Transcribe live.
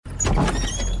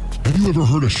Have you ever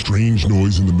heard a strange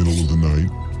noise in the middle of the night?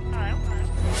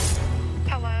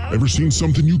 Hello? Ever seen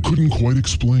something you couldn't quite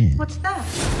explain? What's that?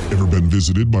 Ever been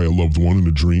visited by a loved one in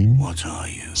a dream? What are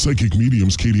you? Psychic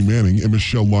mediums Katie Manning and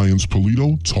Michelle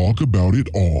Lyons-Polito talk about it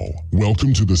all.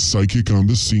 Welcome to the Psychic on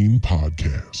the Scene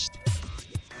podcast.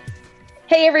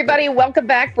 Hey everybody, welcome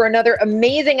back for another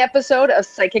amazing episode of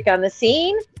Psychic on the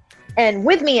Scene. And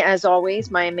with me, as always,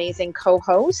 my amazing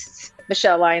co-hosts,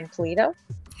 Michelle Lyons-Polito.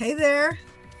 Hey there.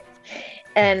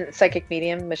 And psychic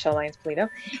medium, Michelle Lyons-Polito.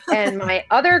 And my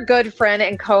other good friend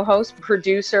and co-host,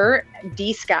 producer,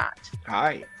 D. Scott.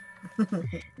 Hi.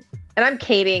 And I'm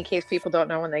Katie, in case people don't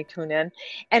know when they tune in.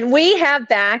 And we have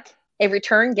back a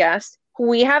return guest who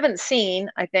we haven't seen,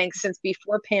 I think, since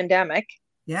before pandemic.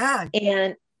 Yeah.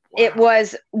 And it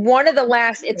was one of the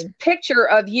last, it's a picture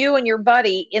of you and your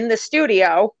buddy in the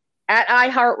studio at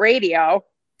iHeartRadio.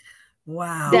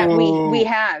 Wow. That we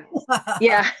have.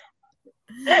 Yeah.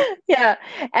 Yeah.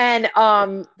 And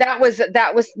that was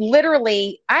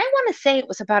literally, I want to say it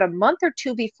was about a month or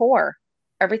two before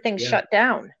everything shut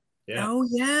down. Yeah. Oh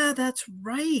yeah, that's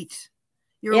right.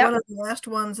 You're one of the last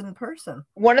ones in person.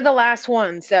 One of the last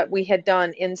ones that we had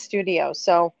done in studio.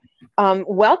 So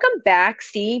welcome back,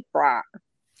 Steve Brodt.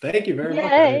 Thank you very much for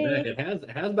having me back.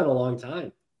 It has been a long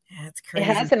time. Yeah, it's crazy.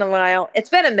 It has been a while. It's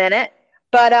been a minute.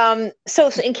 But so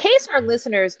in case our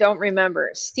listeners don't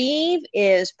remember, Steve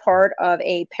is part of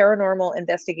a paranormal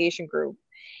investigation group.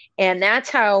 And that's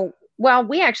how, well,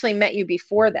 we actually met you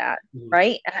before that,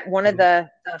 right? At one of the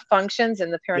functions in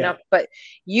the paranormal. Yeah. But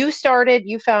you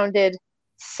founded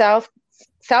South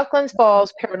Glens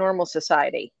Falls Paranormal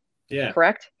Society. Yeah.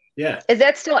 Correct? Yeah. Is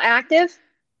that still active?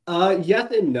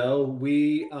 Yes and no.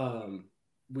 We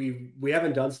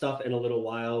haven't done stuff in a little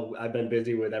while. I've been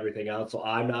busy with everything else, so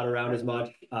I'm not around as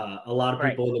much. A lot of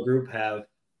people in the group have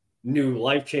new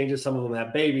life changes. Some of them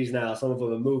have babies now. Some of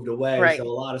them have moved away. Right. So a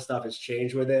lot of stuff has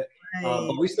changed with it. Right.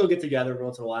 But we still get together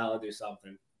once in a while and do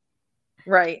something.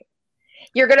 Right.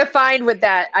 You're going to find with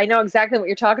that, I know exactly what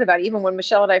you're talking about. Even when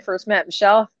Michelle and I first met,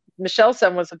 Michelle's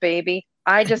son was a baby.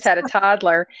 I just had a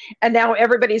toddler, and now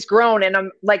everybody's grown, and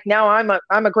I'm like, now I'm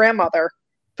a grandmother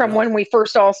from when we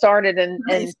first all started in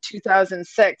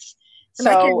 2006. And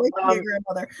so I can't wait to be a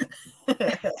grandmother.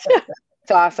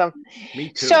 It's awesome. Me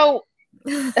too. So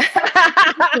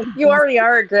you already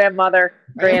are a grandmother,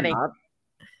 Granny.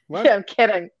 What? Yeah, I'm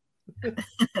kidding.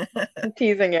 I'm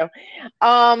teasing you.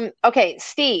 Okay,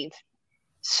 Steve.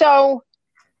 So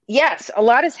yes, a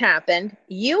lot has happened.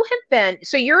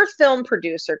 So you're a film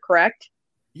producer, correct?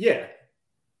 Yeah.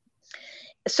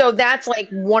 So that's like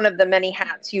one of the many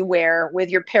hats you wear with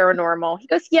your paranormal. He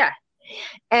goes, yeah.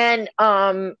 And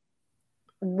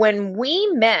when we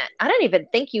met, I don't even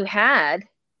think you had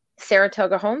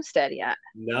Saratoga Homestead yet.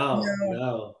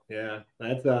 No. Yeah.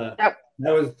 That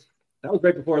was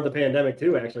right before the pandemic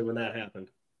too, actually, when that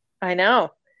happened. I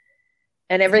know.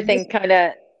 And everything kind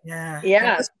of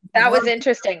that was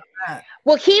interesting.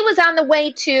 Well, he was on the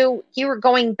way you were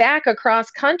going back across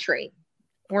country,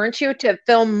 weren't you, to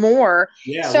film more?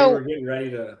 Yeah, so we were getting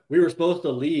ready we were supposed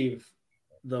to leave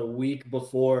the week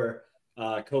before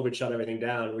COVID shut everything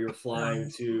down. We were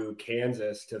flying to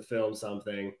Kansas to film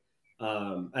something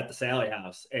at the Sally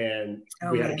House, and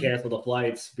we had to cancel the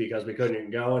flights because we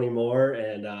couldn't go anymore.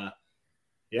 And that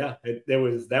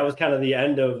was kind of the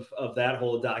end of that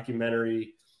whole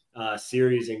documentary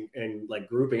series and like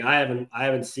grouping. I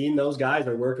haven't seen those guys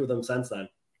or worked with them since then.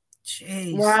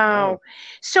 Jeez. Wow.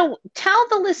 So tell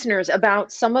the listeners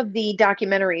about some of the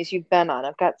documentaries you've been on.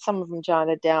 I've got some of them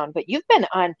jotted down, but you've been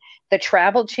on the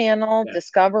Travel Channel,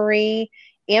 Discovery,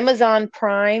 Amazon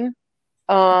Prime,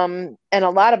 and a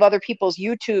lot of other people's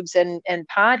YouTubes and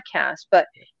podcasts. But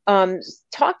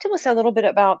talk to us a little bit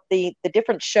about the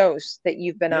different shows that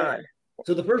you've been on.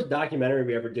 So the first documentary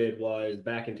we ever did was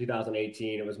back in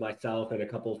 2018. It was myself and a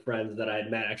couple of friends that I had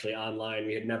met actually online.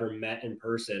 We had never met in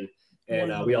person.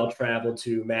 And we all traveled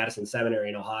to Madison Seminary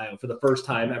in Ohio for the first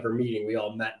time ever meeting. We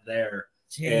all met there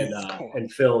and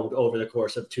filmed over the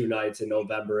course of 2 nights in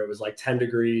November. It was like 10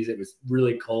 degrees. It was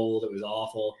really cold. It was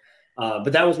awful.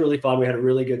 But that was really fun. We had a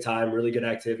really good time, really good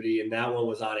activity. And that one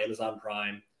was on Amazon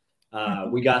Prime.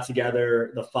 We got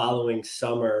together the following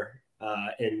summer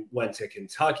and went to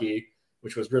Kentucky,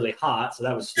 which was really hot. So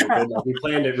that was stupid. We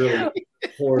planned it really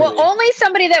poorly. Well, only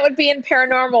somebody that would be in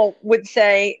paranormal would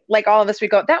say, like all of us, we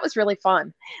go, that was really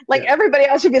fun. Like everybody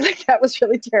else would be like, that was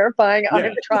really terrifying.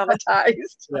 I'm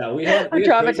traumatized. Yeah, we had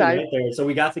traumatized. There. So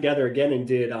we got together again and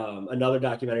did another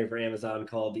documentary for Amazon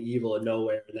called The Evil of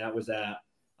Nowhere. And that was at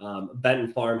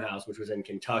Benton Farmhouse, which was in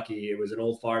Kentucky. It was an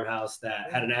old farmhouse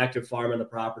that had an active farm on the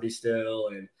property still.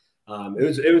 And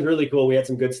It was really cool. We had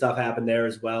some good stuff happen there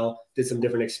as well. Did some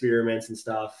different experiments and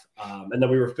stuff. And then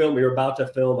we were about to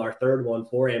film our third one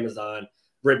for Amazon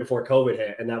right before COVID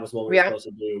hit. And that was what we were supposed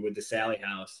to do with the Sally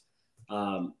House.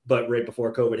 But right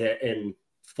before COVID hit in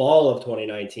fall of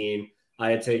 2019, I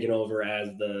had taken over as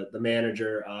the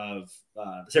manager of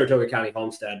the Saratoga County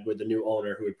Homestead with the new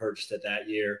owner who had purchased it that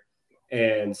year.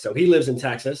 And so he lives in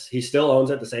Texas. He still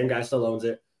owns it. The same guy still owns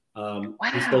it.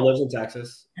 He still lives in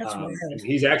Texas. And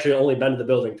he's actually only been to the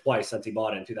building twice since he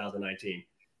bought it in 2019.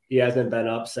 He hasn't been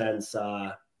up since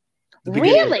the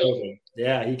beginning of COVID.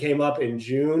 Yeah, he came up in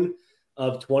June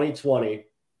of 2020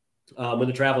 when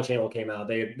the Travel Channel came out.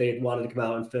 They wanted to come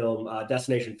out and film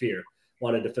Destination Fear.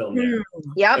 Wanted to film there.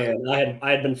 Yep. And I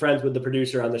had been friends with the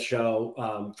producer on the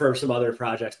show for some other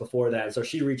projects before that. And so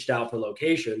she reached out for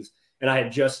locations, and I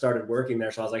had just started working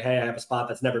there. So I was like, hey, I have a spot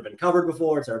that's never been covered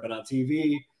before. It's never been on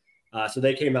TV. So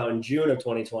they came out in June of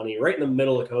 2020, right in the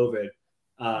middle of COVID.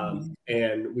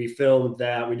 And we filmed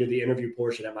that. We did the interview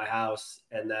portion at my house,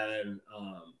 and then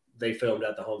they filmed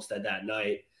at the homestead that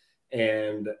night.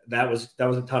 And that was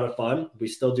a ton of fun. We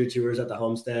still do tours at the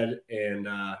homestead, and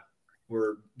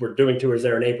we're doing tours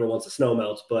there in April once the snow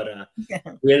melts. But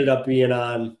we ended up being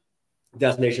on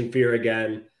Destination Fear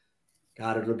again.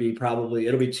 God, it'll be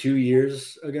 2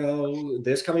 years ago.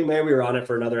 This coming May, we were on it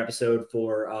for another episode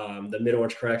for the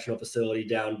Mid-Orange Correctional Facility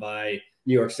down by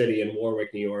New York City in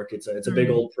Warwick, New York. It's a big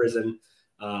old prison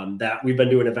that we've been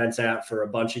doing events at for a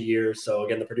bunch of years. So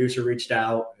again, the producer reached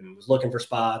out and was looking for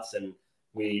spots, and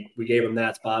we gave them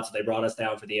that spot. So they brought us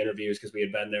down for the interviews because we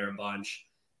had been there a bunch.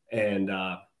 And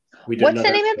what's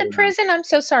the name of the prison? I'm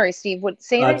so sorry, Steve.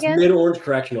 Say it again. Mid-Orange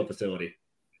Correctional Facility.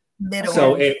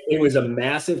 So it was a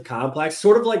massive complex,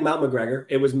 sort of like Mount McGregor.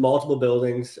 It was multiple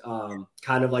buildings,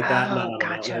 kind of like that, not on a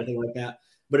mountain or anything like that.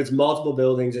 But it's multiple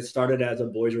buildings. It started as a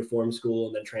boys' reform school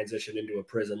and then transitioned into a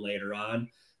prison later on.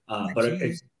 But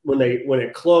when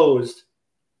it closed,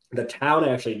 the town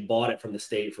actually bought it from the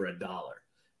state for $1.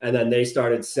 And then they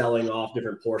started selling off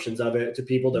different portions of it to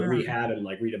people to rehab and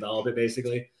like redevelop it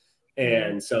basically.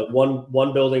 And so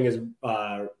one building is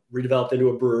redeveloped into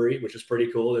a brewery, which is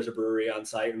pretty cool. There's a brewery on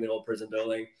site in the old prison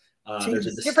building. There's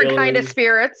a different kind of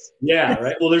spirits. Yeah,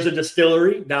 right. Well, there's a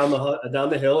distillery down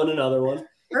the hill in another one.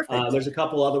 Perfect. There's a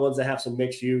couple other ones that have some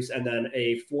mixed use, and then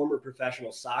a former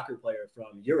professional soccer player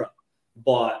from Europe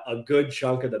bought a good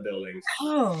chunk of the buildings.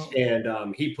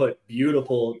 And he put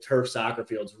beautiful turf soccer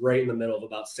fields right in the middle of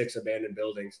about 6 abandoned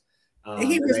buildings.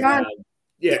 He was on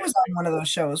one of those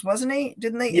shows, wasn't he?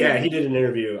 Didn't they? Yeah, he did an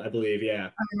interview, I believe. Yeah,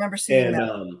 I remember seeing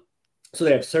that. So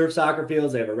they have surf soccer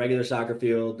fields. They have a regular soccer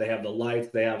field. They have the lights.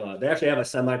 They actually have a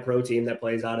semi-pro team that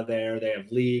plays out of there. They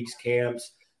have leagues,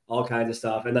 camps, all kinds of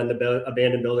stuff. And then the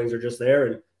abandoned buildings are just there,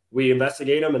 and we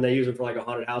investigate them, and they use them for like a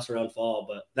haunted house around fall.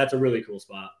 But that's a really cool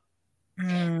spot.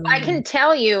 I can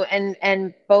tell you,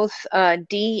 and both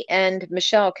Dee and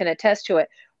Michelle can attest to it.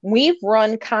 We've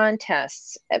run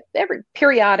contests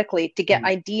periodically to get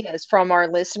ideas from our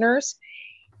listeners.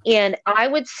 And I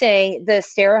would say the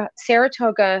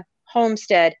Saratoga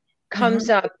Homestead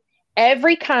comes up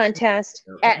every contest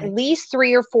at least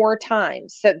 3 or 4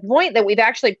 times. The point that we've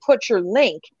actually put your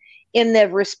link in the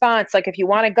response, like if you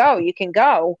want to go, you can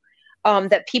go.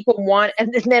 That people want,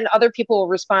 and then other people will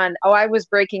respond, oh, I was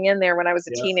breaking in there when I was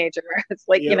a teenager. It's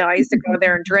like, I used to go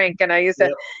there and drink, and I used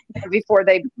to, before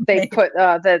they put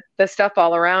the stuff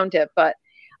all around it. But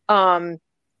growing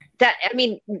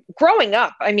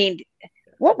up,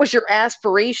 what was your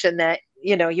aspiration that,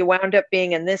 you wound up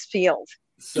being in this field?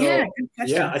 So,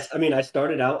 I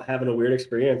started out having a weird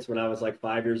experience when I was like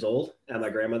 5 years old at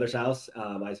my grandmother's house.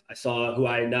 I saw who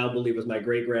I now believe was my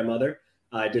great grandmother.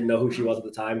 I didn't know who she was at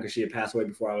the time because she had passed away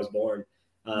before I was born.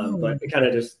 But it kind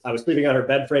of I was sleeping on her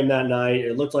bed frame that night.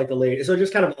 It looked like the lady. So it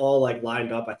just kind of all like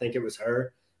lined up. I think it was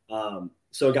her.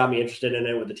 So it got me interested in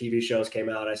it. When the TV shows came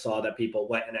out, I saw that people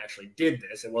went and actually did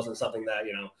this. It wasn't something that,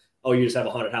 you just have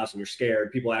a haunted house and you're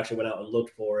scared. People actually went out and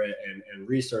looked for it and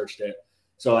researched it.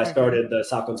 So I started the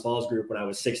South Glens Falls group when I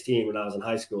was 16, when I was in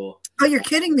high school. Oh, you're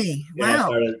kidding me.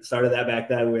 Wow. I started that back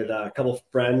then with a couple of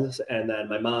friends, and then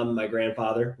my mom and my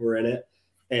grandfather were in it.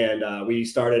 And we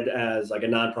started as like a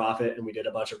nonprofit, and we did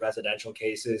a bunch of residential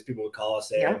cases. People would call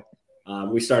us in.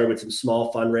 We started with some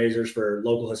small fundraisers for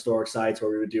local historic sites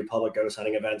where we would do public ghost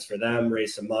hunting events for them,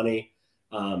 raise some money.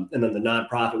 And then the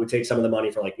nonprofit would take some of the money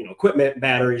for equipment,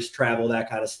 batteries, travel, that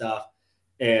kind of stuff.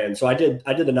 And so I did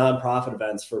the nonprofit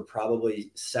events for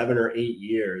probably 7 or 8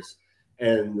 years,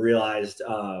 and realized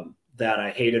that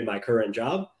I hated my current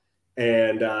job.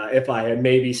 And if I had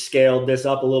maybe scaled this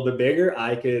up a little bit bigger,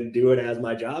 I could do it as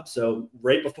my job. So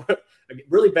right before,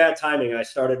 really bad timing, I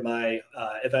started my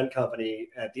event company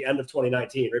at the end of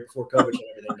 2019, right before COVID shut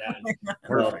everything down.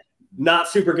 Well, not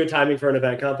super good timing for an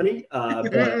event company,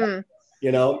 but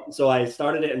so I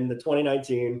started it in the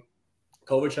 2019.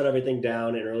 COVID shut everything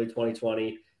down in early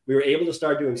 2020. We were able to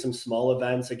start doing some small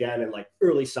events again in like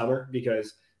early summer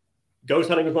because ghost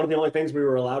hunting was one of the only things we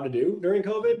were allowed to do during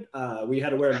COVID. We had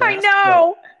to wear masks. I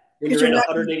know. When you're in a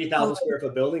 180,000 square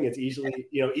foot building, it's easily,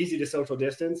 easy to social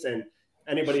distance, and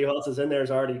anybody else is in there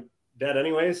is already dead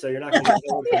anyway, so you're not going to get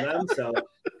COVID from them. So,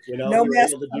 no, we were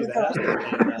able to do that.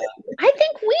 And, I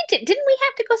think we did. Didn't we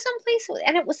have to go someplace?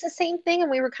 And it was the same thing, and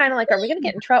we were kind of like, "Are we going to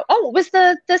get in trouble?" Oh, it was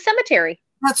the cemetery.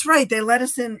 That's right. They let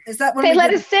us in. Is that when they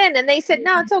let us in? And they said,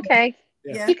 "No, it's okay.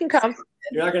 Yeah. You can come."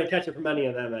 You're not going to catch it from any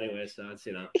of them anyway, so it's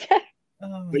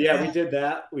Oh, but yeah, we did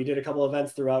that. We did a couple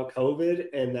events throughout COVID,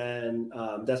 and then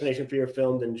Destination Fear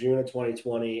filmed in June of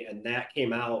 2020, and that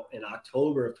came out in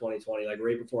October of 2020, like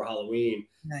right before Halloween.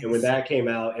 Nice. And when that came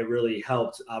out, it really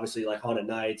helped, obviously, like Haunted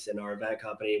Nights and our event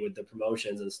company with the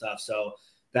promotions and stuff. So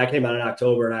that came out in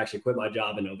October, and I actually quit my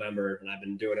job in November, and I've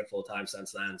been doing it full time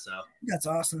since then. So that's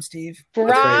awesome, Steve.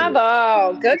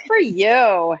 Bravo! Good for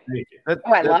you. Thank you.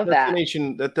 I love that.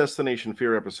 That Destination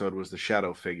Fear episode was the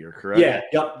shadow figure, correct? Yeah.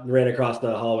 Yep. Ran across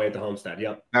the hallway at the homestead.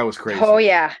 Yep. That was crazy. Oh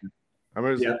yeah. That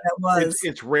was.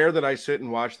 It's rare that I sit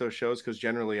and watch those shows because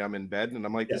generally I'm in bed and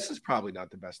I'm like, this is probably not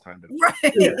the best time to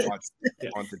watch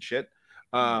haunted shit.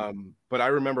 But I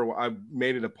remember I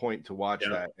made it a point to watch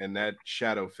that, and that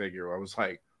shadow figure, I was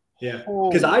like,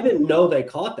 because I didn't know they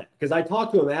caught that, because I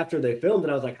talked to them after they filmed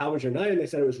and I was like, how was your night? And they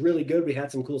said it was really good. We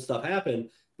had some cool stuff happen,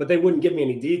 but they wouldn't give me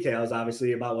any details,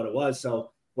 obviously, about what it was.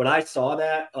 So when I saw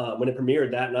that, when it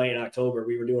premiered that night in October,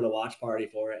 we were doing a watch party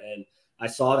for it, and I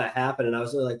saw that happen, and I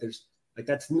was really like,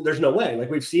 there's no way.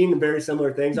 Like, we've seen very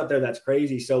similar things up there. That's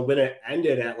crazy. So when it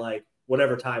ended at like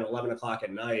whatever time, 11 o'clock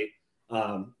at night,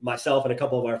 myself and a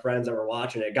couple of our friends that were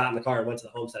watching it got in the car and went to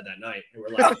the homestead that night, and we're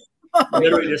like,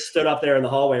 literally just stood up there in the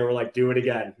hallway and we're like, do it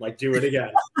again.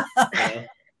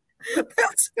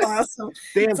 That's awesome.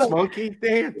 Dance, monkey,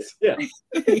 dance. Yeah.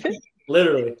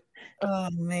 Literally. Oh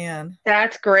man.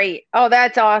 That's great. Oh,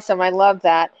 that's awesome. I love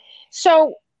that.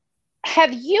 So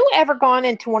have you ever gone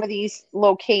into one of these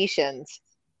locations?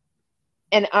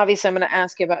 And obviously I'm going to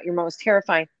ask you about your most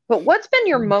terrifying, but what's been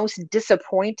your most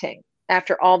disappointing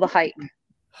after all the hype?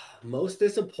 Most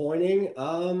disappointing?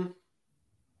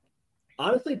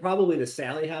 Honestly, probably the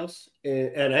Sally House.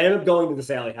 And I ended up going to the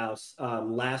Sally House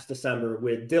last December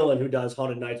with Dylan, who does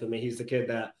Haunted Nights with me. He's the kid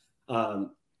that when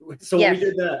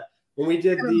we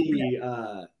did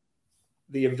the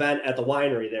event at the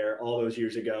winery there all those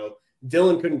years ago,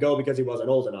 Dylan couldn't go because he wasn't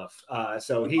old enough.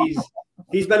 So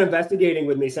he's been investigating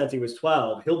with me since he was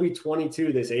 12. He'll be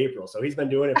 22 this April. So he's been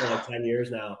doing it for like 10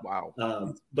 years now.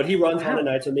 Wow. But he runs Haunted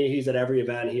Nights with me. He's at every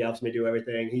event. He helps me do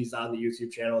everything. He's on the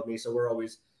YouTube channel with me. So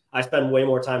I spend way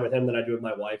more time with him than I do with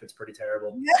my wife. It's pretty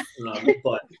terrible.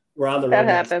 But we're on the road. That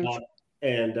happens.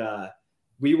 And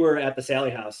we were at the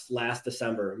Sally House last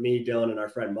December, me, Dylan, and our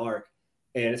friend Mark.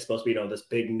 And it's supposed to be, this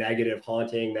big negative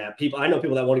haunting that I know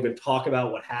people that won't even talk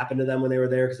about what happened to them when they were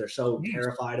there because they're so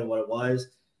terrified of what it was.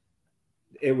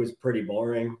 It was pretty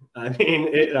boring. I mean,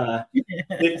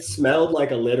 it smelled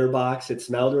like a litter box. It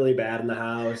smelled really bad in the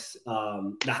house.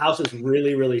 The house is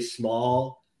really, really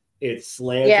small. It's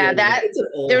slanted. Yeah,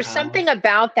 there's something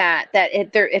about that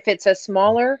if it's a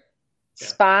smaller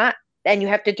spot and you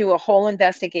have to do a whole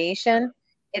investigation,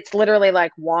 it's literally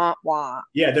like wah wah.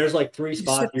 Yeah, there's like 3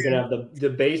 spots. You can have the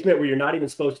basement where you're not even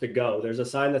supposed to go. There's a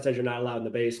sign that says you're not allowed in the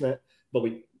basement, but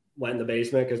we went in the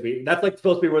basement because that's like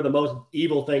supposed to be where the most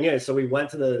evil thing is. So we went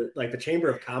to the Chamber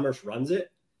of Commerce runs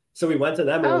it. So we went to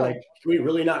them and we're like, can we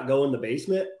really not go in the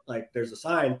basement? Like, there's a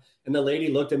sign. And the lady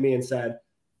looked at me and said,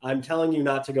 I'm telling you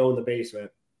not to go in the basement,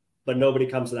 but nobody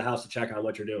comes to the house to check on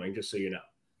what you're doing, just so you know.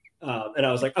 And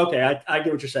I was like, okay, I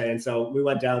get what you're saying. So we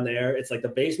went down there. It's like the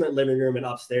basement, living room, and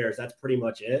upstairs. That's pretty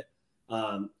much it.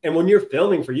 And when you're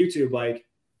filming for YouTube, like,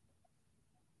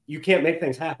 you can't make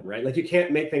things happen, right? Like, you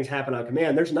can't make things happen on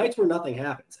command. There's nights where nothing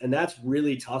happens. And that's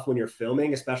really tough when you're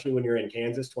filming, especially when you're in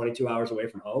Kansas, 22 hours away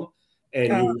from home. And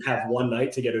you have one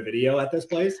night to get a video at this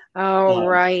place. Oh,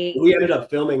 right. We ended up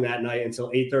filming that night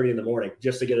until 8:30 in the morning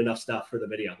just to get enough stuff for the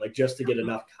video, like just to get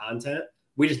enough content.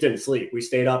 We just didn't sleep. We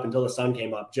stayed up until the sun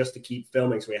came up just to keep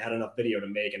filming, so we had enough video to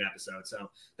make an episode. So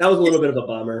that was a little bit of a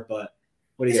bummer, but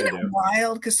what are you going to do?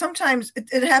 Wild, because sometimes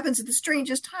it happens at the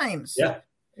strangest times. Yeah.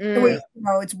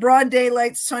 It's broad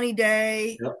daylight, sunny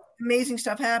day. Yep. amazing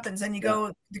stuff happens. And you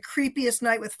go the creepiest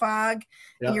night with fog,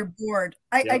 and you're bored.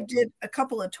 I did a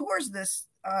couple of tours this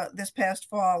past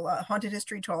fall, haunted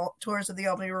history tours of the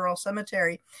Albany Rural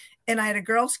Cemetery, and I had a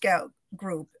Girl Scout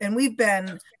group, and we've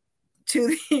been to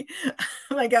the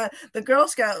oh my God, the Girl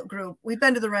Scout group. We've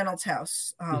been to the Reynolds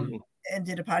house and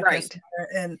did a podcast,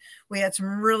 and we had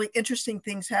some really interesting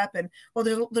things happen.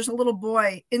 Well, there's a little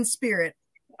boy in spirit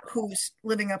who's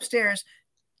living upstairs.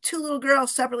 Two little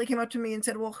girls separately came up to me and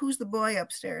said, well, who's the boy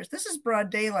upstairs? This is broad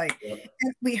daylight. And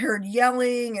we heard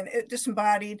yelling, and it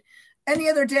disembodied. Any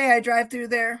other day I drive through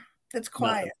there, it's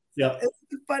quiet. It's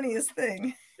the funniest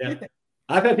thing.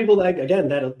 I've had people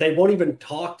that they won't even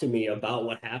talk to me about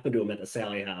what happened to them at the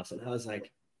Sally house. And I was like,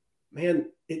 man,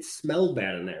 it smelled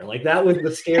bad in there. Like, that was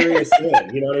the scariest thing.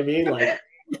 You know what I mean? Like,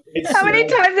 how many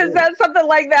times has that something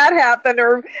like that happened?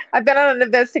 Or I've been on an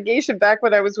investigation back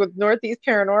when I was with Northeast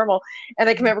Paranormal, and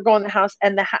I can remember going to the house,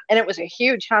 and it was a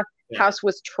huge house. House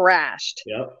was trashed.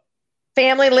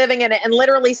 Family living in it, and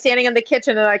literally standing in the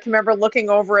kitchen, and I can remember looking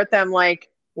over at them like,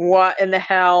 what in the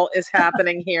hell is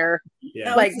happening here?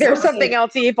 Like, there's something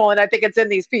else evil, and I think it's in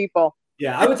these people.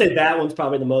 I would say that one's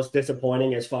probably the most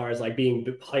disappointing as far as like being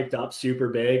hyped up super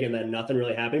big and then nothing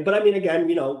really happening. But I mean, again,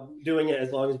 doing it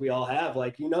as long as we all have,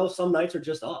 like, some nights are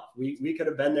just off. We could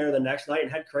have been there the next night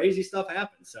and had crazy stuff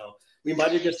happen. So we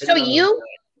might have just. So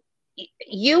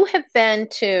you have been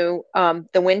to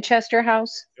the Winchester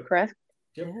house, correct?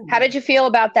 How did you feel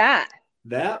about that?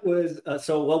 That was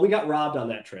we got robbed on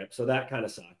that trip, so that kind of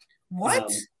sucked.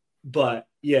 What? But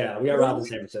yeah, we got robbed in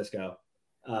San Francisco.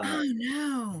 Oh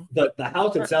no! But the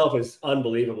house itself is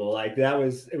unbelievable. Like,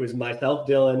 it was myself,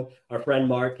 Dylan, our friend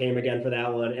Mark came again for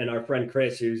that one, and our friend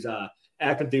Chris, who's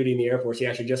active duty in the Air Force. He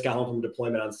actually just got home from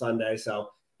deployment on Sunday,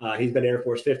 so he's been Air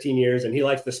Force 15 years, and he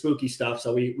likes the spooky stuff.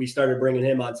 So we started bringing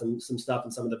him on some stuff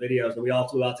in some of the videos, and we all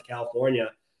flew out to California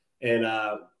and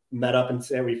met up,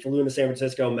 and we flew into San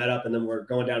Francisco, met up, and then we're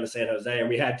going down to San Jose, and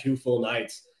we had 2 full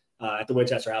nights at the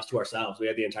Winchester house to ourselves. We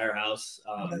had the entire house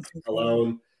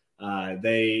alone.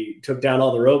 They took down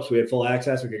all the ropes. We had full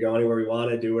access. We could go anywhere we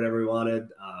wanted, do whatever we wanted.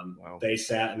 They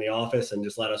sat in the office and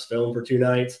just let us film for 2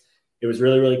 nights. It was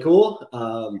really, really cool.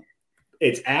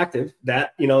 It's active.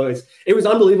 That, it was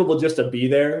unbelievable just to be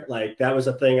there. Like, that was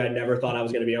a thing I never thought I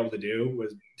was going to be able to do,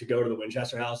 was to go to the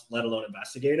Winchester house, let alone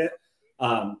investigate it.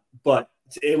 But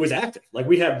it was active. Like,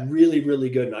 we had really, really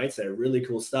good nights there, really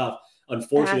cool stuff.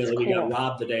 Unfortunately, we got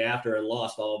robbed the day after and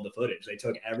lost all of the footage. They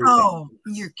took everything. Oh,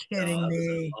 you're kidding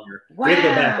me. Wow. We had to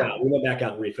go back out. We went back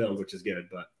out and refilmed, which is good.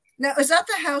 But now, is that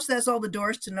the house that has all the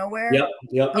doors to nowhere?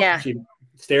 Yep. Yeah.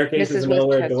 Staircases to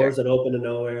nowhere, doors that open to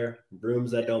nowhere,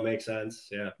 rooms that don't make sense.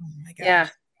 Yeah. Oh my gosh. Yeah.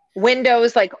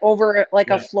 Windows like over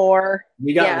a floor.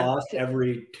 We got lost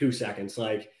every 2 seconds.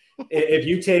 Like, if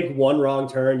you take one wrong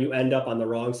turn, you end up on the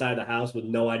wrong side of the house with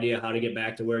no idea how to get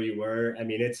back to where you were. I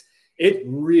mean, it's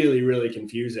really, really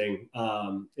confusing.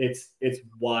 It's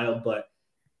wild, but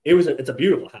it's a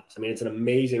beautiful house. I mean, it's an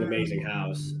amazing, amazing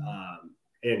house.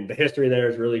 And the history there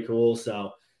is really cool.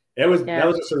 So that was a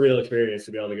surreal experience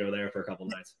to be able to go there for a couple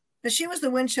nights. But she was the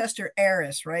Winchester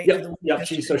heiress, right? Yep.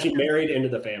 She married into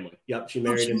the family. Yep. She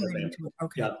married into the family.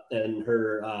 Okay. Yep. And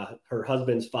her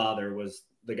husband's father was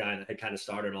the guy that had kind of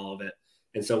started all of it.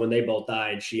 And so when they both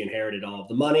died, she inherited all of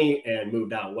the money and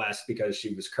moved out west because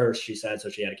she was cursed, she said. So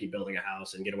she had to keep building a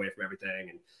house and get away from everything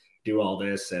and do all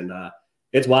this. And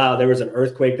it's wild. There was an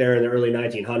earthquake there in the early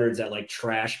 1900s that like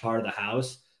trashed part of the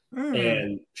house.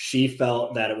 And she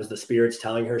felt that it was the spirits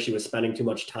telling her she was spending too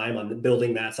much time on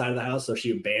building that side of the house. So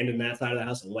she abandoned that side of the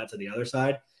house and went to the other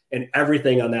side. And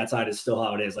everything on that side is still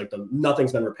how it is. Like,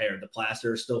 nothing's been repaired. The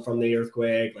plaster is still from the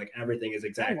earthquake. Like, everything is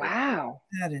exactly. Oh, wow.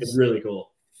 It's really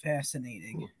cool.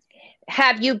 Fascinating.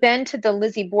 Have you been to the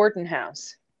Lizzie Borden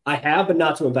house? I have, but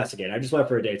not to investigate. I just went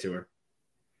for a day tour.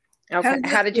 Okay.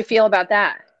 How did you feel about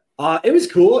that? It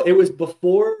was cool. It was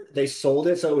before they sold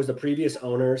it. So it was the previous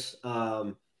owners.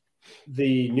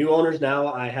 The new owners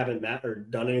now I haven't met or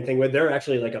done anything with. They're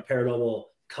actually like a paranormal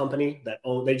company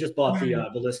they just bought the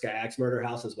Villisca Axe Murder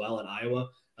House as well in Iowa.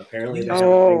 Apparently there's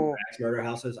axe murder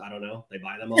houses. I don't know. They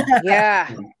buy them all.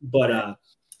 Yeah. But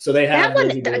so they have that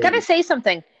one. I gotta say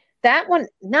something. That one,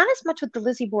 not as much with the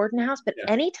Lizzie Borden house, but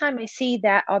anytime I see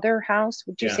that other house,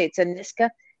 would you say it's a Niska?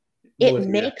 It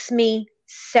makes me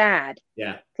sad.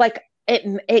 Yeah. Like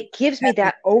it gives me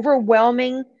that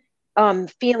overwhelming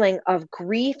feeling of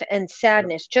grief and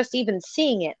sadness, just even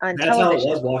seeing it on television. That's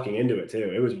how it was walking into it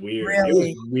too. It was weird.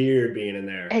 Really? It was weird being in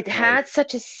there. It had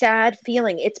such a sad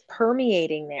feeling. It's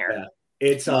permeating there. Yeah.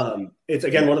 It's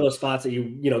again one of those spots that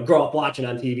you grow up watching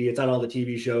on TV. It's on all the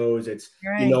TV shows.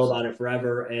 You know about it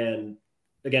forever. And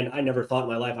again, I never thought in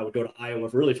my life I would go to Iowa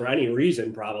really for any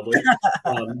reason, probably.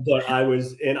 But I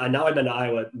was now I've been to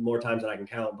Iowa more times than I can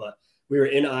count, but we were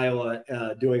in Iowa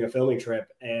doing a filming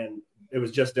trip, and it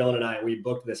was just Dylan and I, and we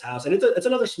booked this house, and it's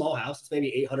another small house. It's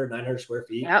maybe 800, 900 square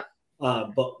feet. Yep.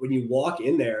 But when you walk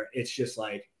in there, it's just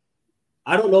like,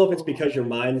 I don't know if it's because your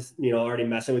mind's, already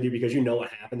messing with you because you know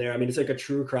what happened there. I mean, it's like a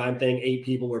true crime thing. 8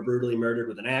 people were brutally murdered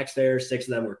with an axe there. 6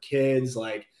 of them were kids.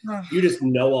 Like, you just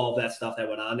know all of that stuff that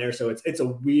went on there. So it's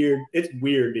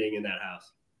weird being in that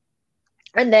house.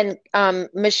 And then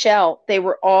Michelle, they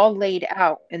were all laid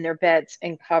out in their beds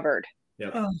and covered.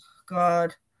 Yep. Oh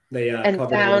God. They and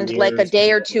found like a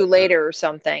day or 2 later or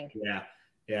something. Yeah.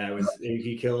 It was,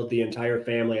 he killed the entire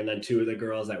family and then 2 of the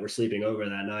girls that were sleeping over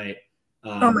that night.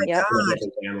 Oh my God.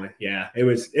 Family. Yeah,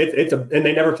 and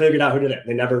they never figured out who did it.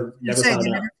 They never found out.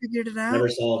 Never figured it out. Never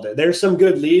solved it. There's some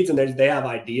good leads and they have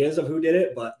ideas of who did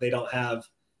it, but they don't have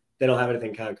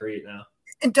anything concrete now.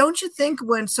 And don't you think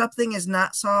when something is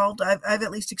not solved, I've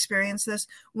at least experienced this,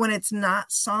 when it's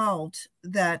not solved,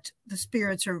 that the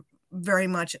spirits are very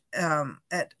much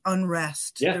at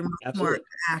unrest. Yeah, they're much absolutely. more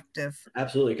active.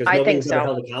 Absolutely, because nobody's ever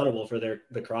held accountable for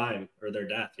the crime or their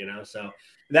death. So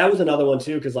that was another one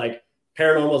too, because like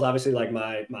paranormal is obviously like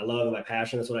my love and my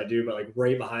passion. That's what I do. But like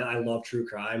right behind, I love true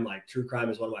crime. Like true crime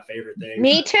is one of my favorite things.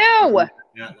 Me too.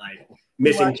 Yeah, like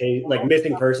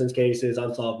missing persons cases,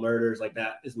 unsolved murders, like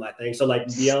that is my thing. So like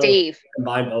Steve,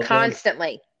 combine both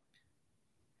constantly.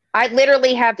 I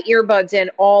literally have earbuds in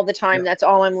all the time. That's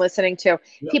all I'm listening to.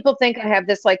 People think I have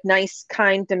this like nice,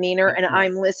 kind demeanor, and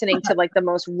I'm listening to like the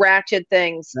most ratchet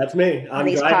things. That's me. I'm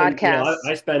these driving, podcasts.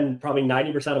 I spend probably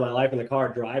 90% of my life in the car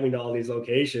driving to all these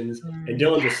locations, and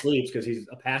Dylan just sleeps because he's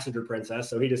a passenger princess.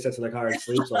 So he just sits in the car and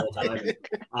sleeps all the time. And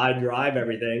I drive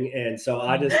everything, and so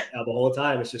I just the whole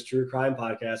time it's just true crime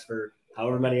podcast for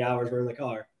however many hours we're in the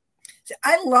car.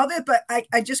 I love it, but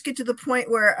I just get to the point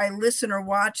where I listen or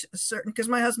watch because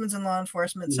my husband's in law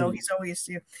enforcement, so he's always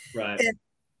right. And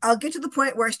I'll get to the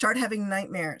point where I start having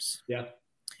nightmares. Yeah.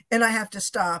 And I have to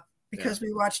stop because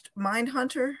we watched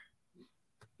Mindhunter.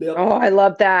 Yep. Oh, I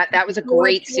love that. That was a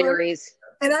great series.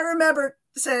 And I remember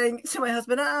saying to my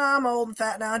husband, I'm old and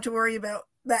fat now, I don't have to worry about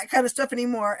that kind of stuff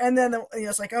anymore. And then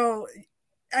it's like,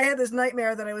 I had this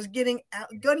nightmare that I was getting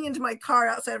into my car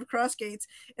outside of Crossgates,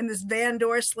 and this van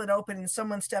door slid open, and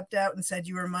someone stepped out and said,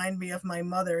 "You remind me of my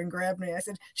mother," and grabbed me. I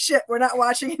said, "Shit, we're not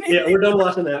watching anything." Yeah, we're done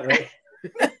watching that, right?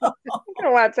 No. I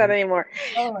don't watch that anymore.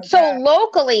 So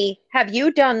locally, have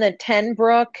you done the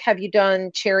Tenbrook? Have you done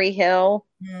Cherry Hill?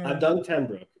 I've done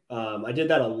Tenbrook. I did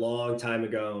that a long time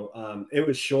ago. It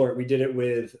was short. We did it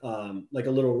with like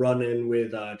a little run-in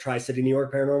with Tri-City New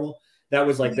York Paranormal. That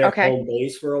was like their home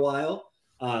base for a while.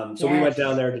 So we went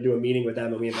down there to do a meeting with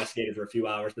them, and we investigated for a few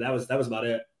hours, but that was about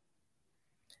it.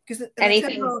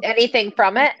 Anything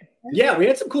from it? Yeah, we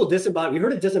had some cool disembodied. We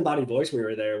heard a disembodied voice when we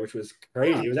were there, which was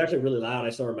crazy. It was actually really loud.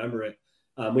 I still remember it.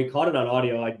 We caught it on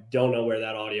audio. I don't know where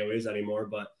that audio is anymore,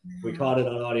 but we caught it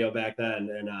on audio back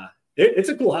then, and it's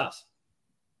a cool house.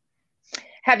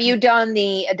 Have you done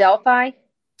the Adelphi?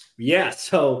 Yeah.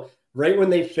 So right when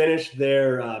they finished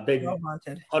their big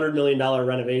 $100 million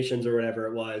renovations or whatever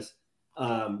it was,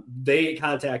 they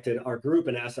contacted our group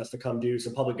and asked us to come do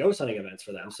some public ghost hunting events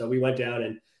for them. So we went down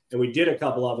and we did a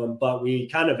couple of them, but we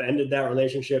kind of ended that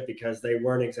relationship because they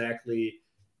weren't exactly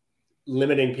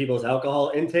limiting people's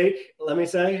alcohol intake, let me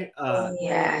say.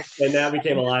 Yes. And that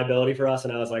became a liability for us.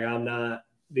 And I was like, I'm not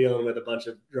dealing with a bunch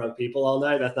of drunk people all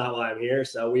night. That's not why I'm here.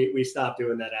 So we stopped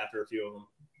doing that after a few of them.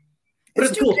 But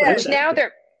it's cool. Now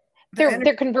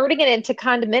they're converting it into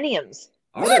condominiums.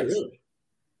 Are they really?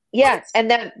 Yeah, and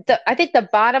then I think the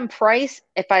bottom price,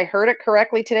 if I heard it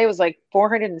correctly today, was like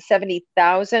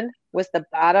 $470,000 was the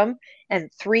bottom,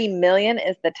 and $3 million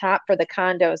is the top for the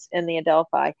condos in the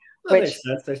Adelphi. That makes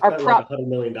sense. They spent like $100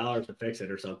 million to fix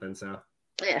it or something. So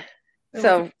yeah.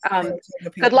 So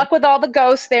good luck with all the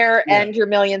ghosts there and your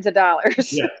millions of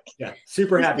dollars. Yeah.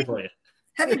 Super happy for you.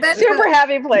 Have you been super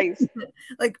happy place?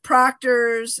 Like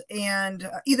Proctor's and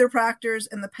either Proctor's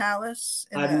and the Palace?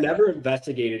 I've never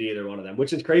investigated either one of them,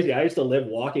 which is crazy. I used to live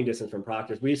walking distance from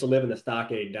Proctor's. We used to live in the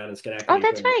Stockade down in Schenectady. Oh,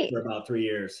 that's right. For about 3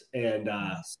 years, and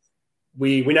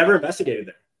we never investigated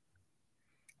there.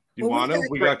 You want to?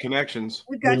 We got connections.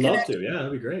 We'd love to. Yeah,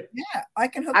 that'd be great. Yeah, I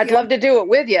can hook I'd love to do it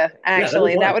with you.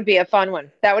 Actually, that would be a fun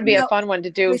one. That would be a fun one to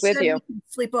do with you.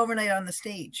 Sleep overnight on the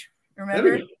stage.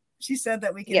 Remember? She said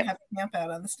that we can have a camp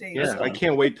out on the stage. Yeah, I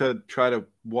can't wait to try to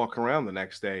walk around the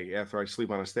next day after I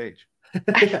sleep on a stage.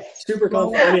 Super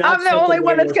comfortable. I'm the only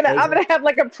one that's I'm gonna have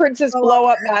like a princess blow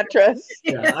up mattress.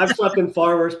 Yeah, I've slept in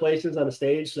far worse places on a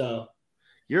stage. So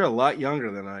you're a lot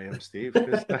younger than I am, Steve.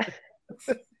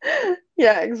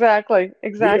 Yeah, exactly.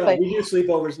 We do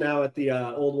sleepovers now at the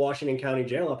old Washington County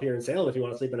Jail up here in Salem if you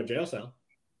want to sleep in a jail cell.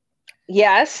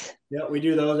 Yes. Yeah, we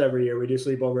do those every year. We do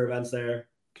sleepover events there.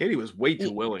 Katie was way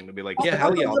too willing to be like, yeah,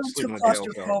 hell yeah, I'll sleep in a jail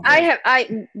cell.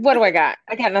 What do I got?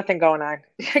 I got nothing going on.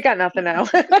 I got nothing now.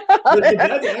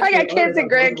 I got kids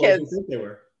and grandkids. They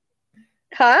were.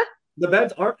 Huh? The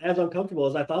beds aren't as uncomfortable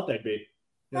as I thought they'd be.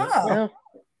 Oh.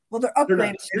 Well, they're upgraded. They're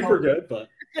not super good, but.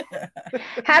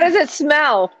 How does it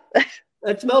smell?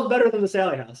 It smells better than the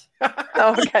Sally House.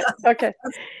 Okay.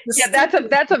 Yeah, that's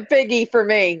a biggie for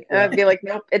me. Yeah. I'd be like,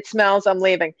 nope, it smells. I'm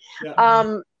leaving.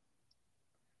 Yeah.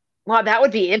 Wow, that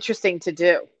would be interesting to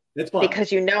do. It's fun. Because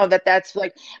that's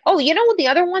like, oh, the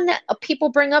other one that people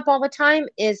bring up all the time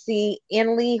is the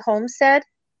Annalee Homestead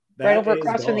right over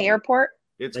across from the airport.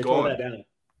 It's they gone. Tore that down.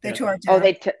 They tore it down.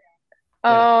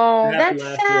 That's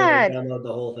sad. Download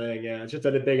the whole thing. Yeah, it's just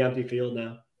a big empty field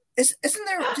now. Isn't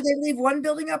there? Did they leave one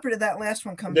building up, or did that last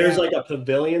one come? There's down? like a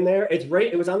pavilion there.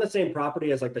 It was on the same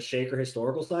property as like the Shaker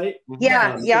Historical Site.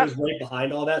 Yeah, It was right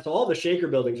behind all that. So all the Shaker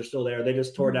buildings are still there. They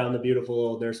just tore down the beautiful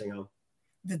old nursing home.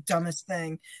 The dumbest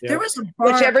thing. Yeah. There was a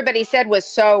bar. Which everybody said was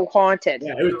so haunted.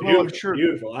 Yeah, it was beautiful.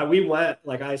 Beautiful. We went,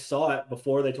 I saw it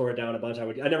before they tore it down a bunch. I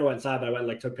never went inside, but I went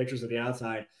and took pictures of the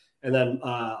outside. And then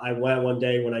I went one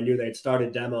day when I knew they had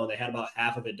started demo and they had about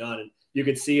half of it done. And you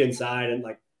could see inside and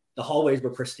the hallways were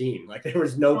pristine. There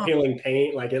was no peeling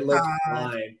paint. It looked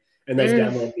fine. And they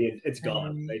demoed it's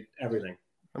gone. Everything.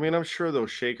 I mean, I'm sure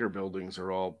those Shaker buildings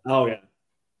are all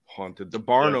haunted. The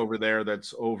barn over there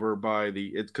that's over by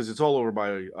because it's all over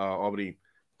by Albany,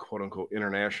 quote unquote,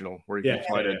 international, where you can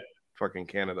fly to fucking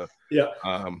Canada. Yeah.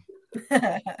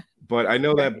 But I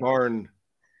know that barn,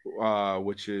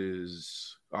 which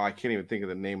is, I can't even think of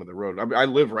the name of the road. I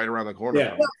live right around the corner.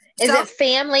 Yeah. Is it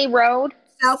Family Road?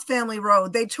 South Family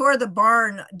Road. They tore the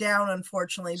barn down,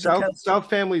 unfortunately. South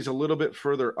Family's a little bit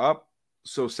further up.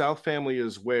 So South Family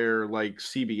is where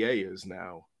CBA is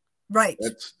now. Right.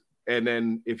 And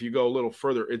then if you go a little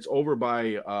further, it's over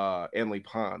by Anley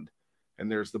Pond.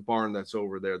 And there's the barn that's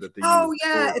over there that they use.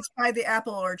 It's by the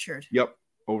apple orchard. Yep.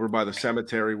 Over by the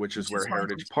cemetery, which is where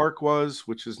Heritage Park was,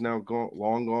 which is now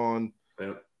long gone.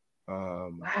 Yep.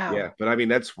 Wow. Yeah, but I mean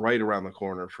that's right around the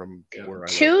corner from where I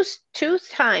live. Two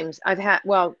times I've had.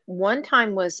 Well, one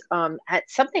time was at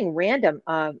something random.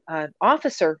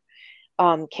 Officer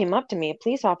came up to me, a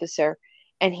police officer,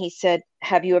 and he said,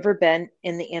 "Have you ever been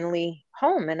in the Annalee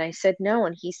home?" And I said, "No."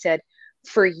 And he said,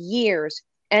 "For years,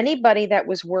 anybody that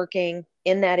was working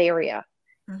in that area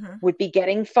would be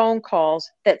getting phone calls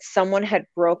that someone had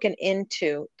broken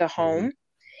into the home."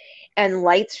 And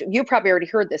lights, you probably already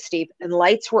heard this, Steve, and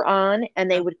lights were on and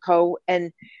they would go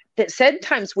and that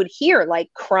sometimes would hear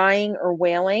crying or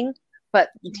wailing, but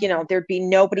there'd be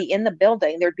nobody in the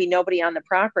building. There'd be nobody on the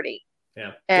property.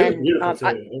 Yeah. And it was beautiful,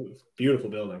 it was a beautiful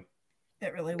building.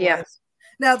 It really was. Yeah.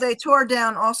 Now they tore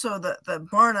down also the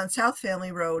barn on South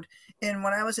Family Road. And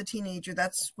when I was a teenager,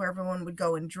 that's where everyone would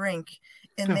go and drink.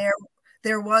 And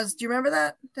there was, do you remember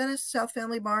that, Dennis, South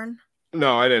Family Barn?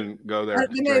 No, I didn't go there.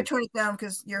 You may have torn it down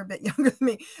because you're a bit younger than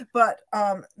me. But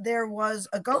there was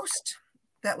a ghost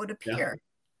that would appear.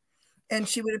 Yeah. And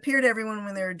she would appear to everyone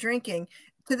when they were drinking.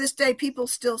 To this day, people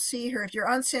still see her. If you're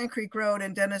on Sand Creek Road,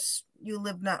 and Dennis, you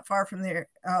live not far from there,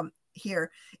 here,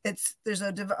 there's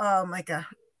a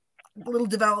little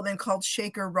development called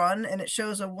Shaker Run, and it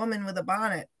shows a woman with a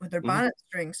bonnet, with her bonnet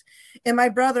strings. And my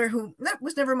brother, who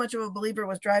was never much of a believer,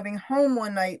 was driving home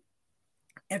one night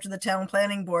after the town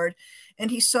planning board, and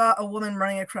he saw a woman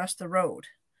running across the road.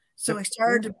 So he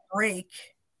started to brake,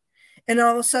 and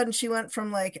all of a sudden she went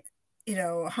from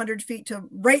 100 feet to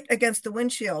right against the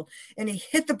windshield, and he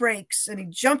hit the brakes and he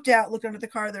jumped out, looked under the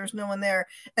car. There was no one there.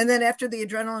 And then after the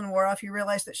adrenaline wore off, he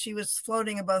realized that she was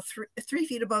floating above 3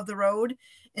 feet above the road,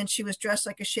 and she was dressed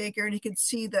like a Shaker, and he could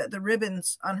see the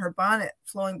ribbons on her bonnet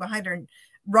flowing behind her and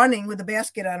running with a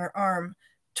basket on her arm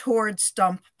towards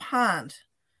Stump Pond,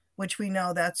 which we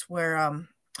know that's where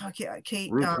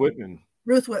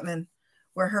Ruth Whitman,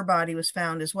 where her body was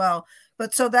found as well.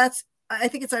 But so I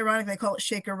think it's ironic they call it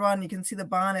Shaker Run. You can see the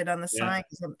bonnet on the sign.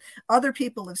 Other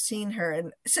people have seen her,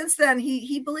 and since then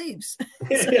he believes.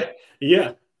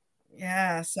 Yeah.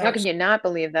 So how can you not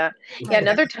believe that? Yeah.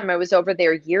 Another time I was over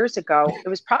there years ago. It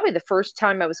was probably the first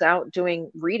time I was out doing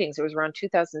readings. It was around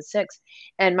 2006,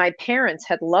 and my parents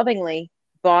had lovingly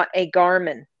bought a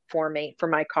Garmin for me for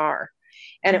my car.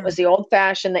 And it was the old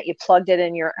fashioned that you plugged it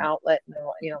in your outlet,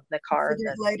 the car.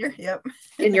 Lighter, yep.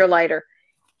 In your lighter.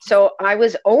 So I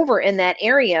was over in that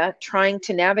area trying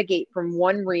to navigate from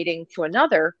one reading to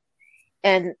another.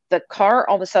 And the car,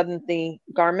 all of a sudden, the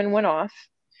Garmin went off.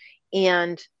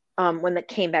 And when that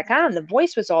came back on, the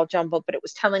voice was all jumbled, but it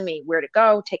was telling me where to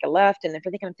go, take a left and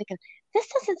everything. I'm thinking, this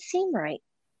doesn't seem right.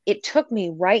 It took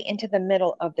me right into the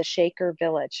middle of the Shaker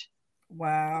village.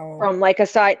 Wow. From like a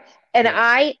side. And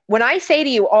when I say to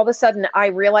you, all of a sudden I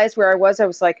realized where I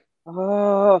was like,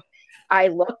 oh, I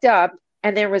looked up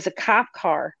and there was a cop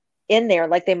car in there.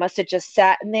 Like they must have just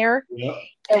sat in there. Yep.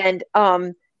 And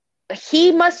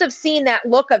he must have seen that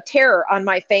look of terror on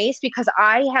my face, because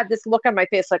I had this look on my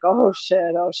face like, oh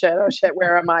shit,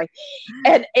 where am I?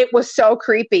 And it was so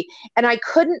creepy. And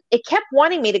it kept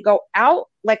wanting me to go out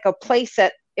like a place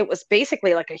that it was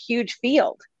basically like a huge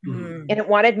field. Mm. And it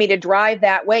wanted me to drive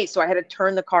that way. So I had to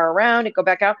turn the car around and go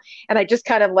back out. And I just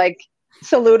kind of like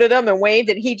saluted him and waved,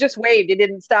 and he just waved. He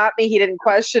didn't stop me. He didn't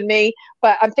question me.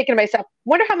 But I'm thinking to myself,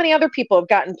 wonder how many other people have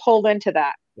gotten pulled into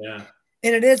that. Yeah.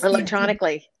 And it is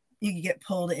electronically. You can get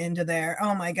pulled into there.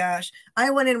 Oh my gosh. I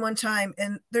went in one time,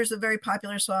 and there's a very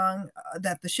popular song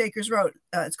that the Shakers wrote.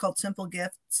 It's called Simple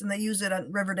Gifts, and they use it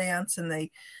on Riverdance, and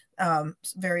they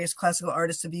various classical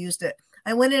artists have used it.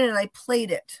 I went in and I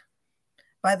played it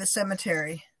by the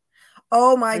cemetery.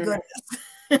 Oh my goodness.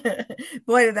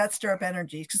 Boy, did that stir up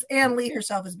energy, because Ann Lee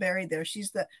herself is buried there.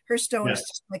 Her stone is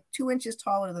just like 2 inches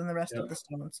taller than the rest of the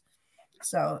stones.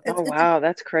 So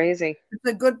that's crazy. It's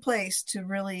a good place to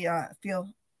really feel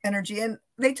energy. And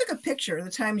they took a picture,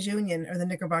 the Times Union or the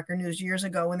Knickerbocker News, years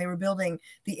ago when they were building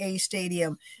the A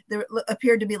Stadium. There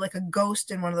appeared to be like a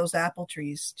ghost in one of those apple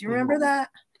trees. Do you remember that?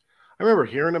 I remember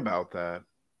hearing about that.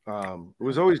 It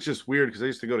was always just weird because I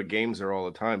used to go to games there all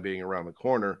the time, being around the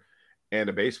corner and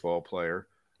a baseball player.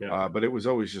 Yeah. But it was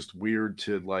always just weird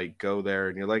to like go there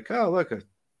and you're like, oh, look, a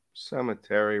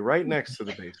cemetery right next to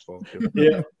the baseball field.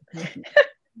 Yeah.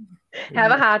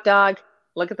 Have a hot dog.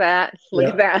 Look at that. Look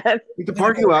at that. The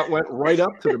parking lot went right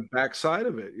up to the back side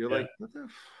of it. You're like, what the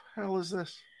hell is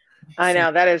this? I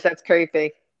know. That's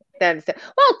creepy.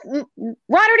 Well,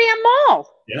 Rotterdam Mall.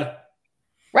 Yeah.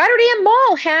 Rotterdam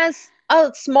Mall has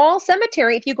a small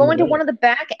cemetery. If you go into one of the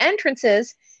back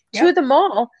entrances to the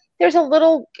mall, there's a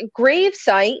little grave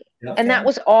site, and that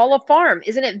was all a farm.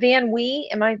 Isn't it Van Wee?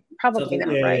 Am I probably not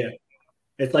right? Yeah.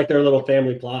 It's like their little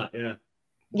family plot. Yeah.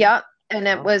 Yeah. And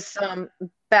it was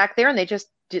back there, and they just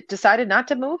decided not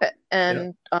to move it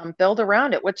and build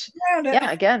around it, which,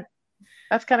 again,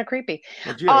 that's kind of creepy.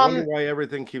 Well, gee, I wonder why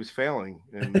everything keeps failing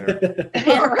in there.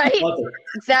 Yeah, right?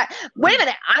 Exactly. Wait a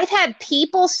minute. I've had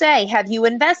people say, have you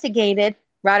investigated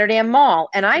Rotterdam Mall?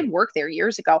 And I worked there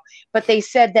years ago, but they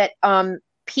said that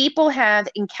people have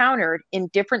encountered in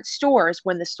different stores,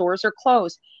 when the stores are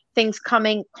closed, things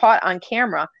coming caught on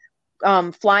camera,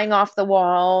 flying off the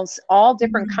walls, all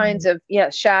different kinds of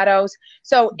shadows.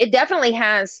 So it definitely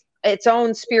has its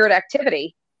own spirit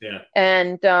activity. Yeah.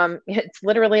 And it's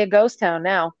literally a ghost town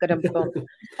now. But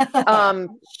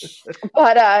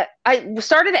I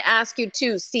started to ask you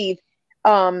too, Steve,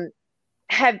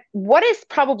 what is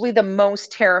probably the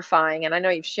most terrifying, and I know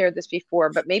you've shared this before,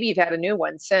 but maybe you've had a new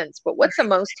one since, but what's the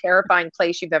most terrifying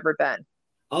place you've ever been?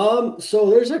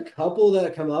 So there's a couple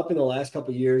that come up in the last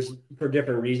couple of years for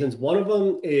different reasons. One of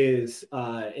them is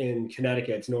in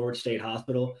Connecticut, it's Norwich State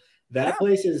Hospital. That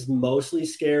place is mostly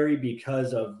scary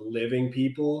because of living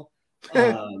people.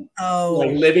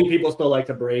 Like living people still like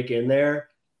to break in there,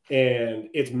 and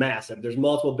it's massive. There's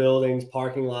multiple buildings,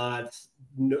 parking lots,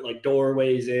 like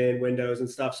doorways in, windows and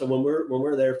stuff. So when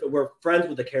we're there, we're friends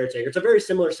with the caretaker. It's a very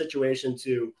similar situation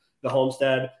to the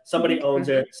homestead. Somebody owns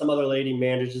it. Some other lady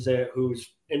manages it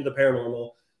who's into the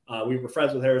paranormal. We were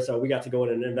friends with her, so we got to go in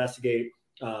and investigate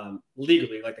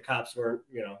legally. Like the cops weren't,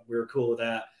 we were cool with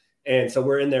that. And so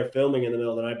we're in there filming in the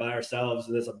middle of the night by ourselves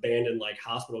in this abandoned like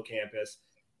hospital campus.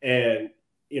 And,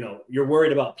 you're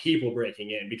worried about people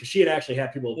breaking in, because she had actually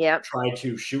had people try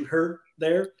to shoot her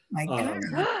there. My God.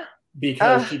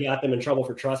 Because she got them in trouble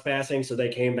for trespassing. So they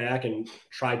came back and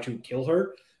tried to kill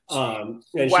her. And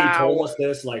she told us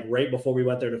this like right before we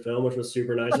went there to film, which was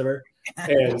super nice of her.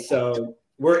 And so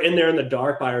we're in there in the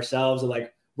dark by ourselves, and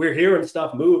like we're hearing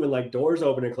stuff move and like doors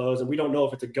open and close, and we don't know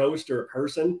if it's a ghost or a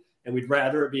person, and we'd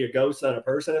rather it be a ghost than a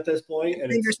person at this point. And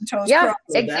fingers and toes. Yeah,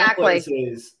 exactly.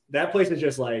 That place is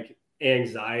just like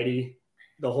anxiety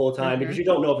the whole time, because you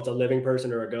don't know if it's a living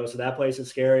person or a ghost. So that place is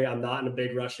scary. I'm not in a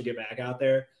big rush to get back out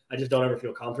there. I just don't ever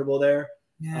feel comfortable there.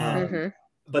 Yeah.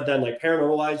 But then like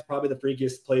paranormal wise, probably the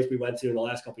freakiest place we went to in the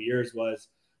last couple of years was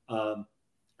a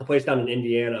place down in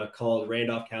Indiana called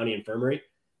Randolph County Infirmary.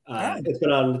 It's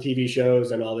been on the TV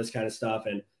shows and all this kind of stuff.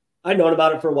 And I'd known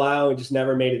about it for a while and just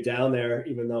never made it down there,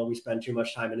 even though we spent too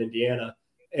much time in Indiana.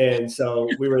 And so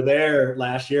we were there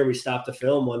last year. We stopped to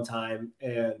film one time,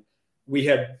 and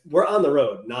we're on the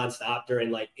road nonstop during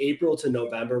like April to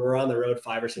November. We're on the road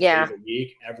 5 or 6 days a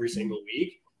week, every single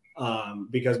week.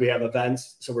 Because we have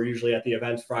events. So we're usually at the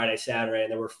events Friday, Saturday,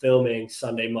 and then we're filming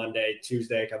Sunday, Monday,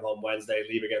 Tuesday, come home Wednesday,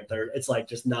 leave again Thursday. It's like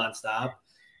just nonstop.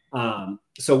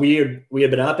 So we had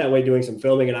been out that way doing some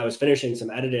filming, and I was finishing some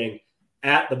editing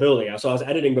at the building. So I was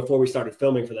editing before we started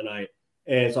filming for the night.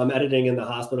 And so I'm editing in the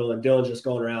hospital, and Dylan's just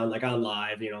going around like on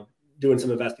live, doing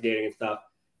some investigating and stuff.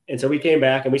 And so we came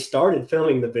back and we started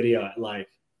filming the video at like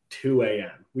 2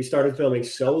 a.m. We started filming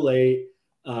so late.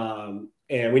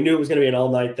 And we knew it was going to be an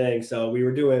all-night thing. So we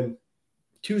were doing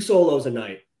 2 solos a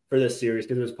night for this series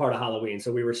because it was part of Halloween.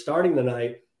 So we were starting the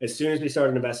night. As soon as we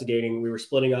started investigating, we were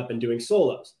splitting up and doing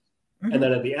solos. Mm-hmm. And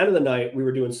then at the end of the night, we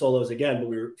were doing solos again, but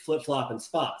we were flip-flopping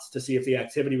spots to see if the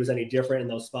activity was any different in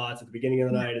those spots at the beginning of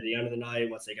the night, at the end of the night,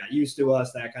 once they got used to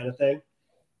us, that kind of thing.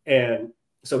 And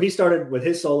so he started with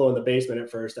his solo in the basement at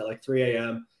first at like 3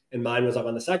 a.m., and mine was up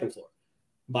on the second floor.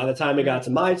 By the time it got to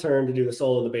my turn to do the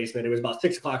solo in the basement, it was about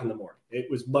 6 o'clock in the morning. It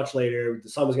was much later. The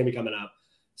sun was going to be coming up.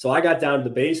 So I got down to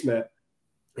the basement,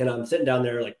 and I'm sitting down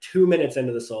there like 2 minutes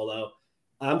into the solo.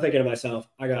 I'm thinking to myself,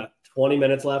 I got 20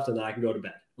 minutes left, and then I can go to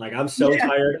bed. Like, I'm so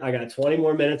tired. I got 20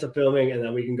 more minutes of filming, and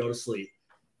then we can go to sleep.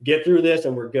 Get through this,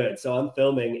 and we're good. So I'm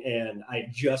filming, and I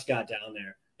just got down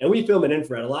there. And we film in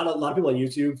infrared. A lot of people on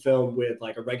YouTube film with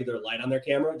like a regular light on their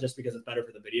camera just because it's better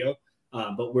for the video.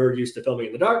 But we're used to filming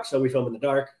in the dark, so we film in the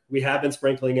dark. We have been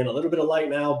sprinkling in a little bit of light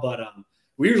now, but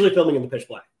we're usually filming in the pitch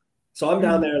black. So I'm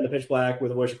down there in the pitch black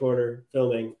with a voice recorder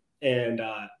filming, and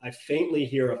I faintly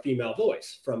hear a female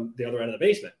voice from the other end of the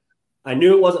basement. I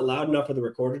knew it wasn't loud enough for the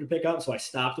recorder to pick up, so I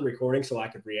stopped the recording so I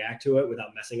could react to it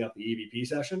without messing up the EVP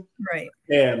session. Right.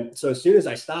 And so as soon as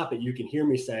I stop it, you can hear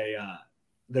me say,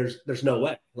 there's no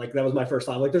way. Like, that was my first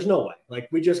thought. Like, there's no way. Like,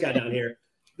 we just got down here.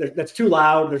 That's too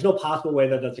loud. There's no possible way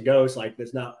that that's a ghost. Like,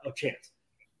 there's not a chance.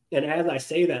 And as I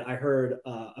say that, I heard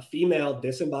a female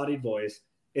disembodied voice.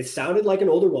 It sounded like an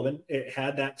older woman. It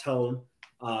had that tone.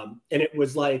 And it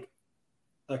was like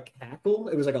a cackle.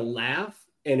 It was like a laugh.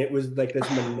 And it was like this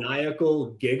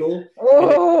maniacal giggle.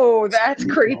 Oh, that's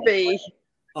creepy.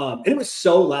 And it was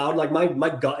so loud. Like, my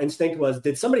gut instinct was,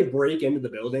 did somebody break into the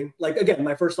building? Like, again,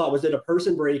 my first thought was, did a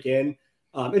person break in?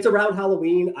 It's around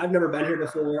Halloween. I've never been here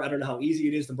before. I don't know how easy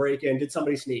it is to break in. Did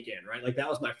somebody sneak in, right? Like, that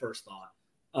was my first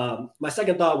thought. My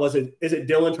second thought was, is it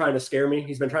Dylan trying to scare me?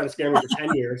 He's been trying to scare me for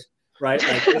 10 years, right?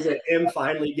 Like, is it him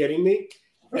finally getting me?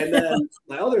 And then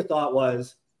my other thought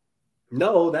was,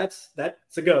 no, that's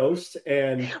a ghost.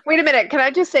 And wait a minute. Can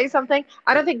I just say something?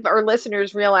 I don't think our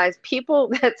listeners realize people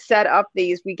that set up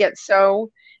these, we get so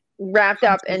wrapped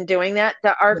up in doing that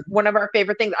are one of our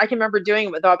favorite things. I can remember doing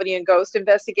it with Albany and Ghost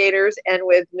investigators and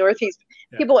with Northeast.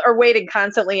 Yeah. People are waiting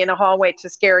constantly in a hallway to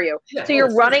scare you. Yeah, so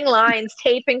you're running lines,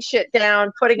 taping shit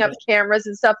down, putting up cameras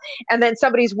and stuff, and then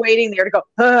somebody's waiting there to go,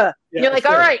 ugh. Yeah, you're like,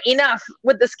 all right, enough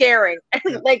with the scaring.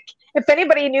 Like, if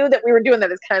anybody knew that we were doing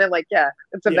that, it's kind of like,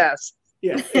 it's the best.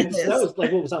 Yeah, and so that was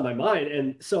like what was on my mind.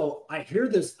 And so I hear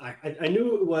this, I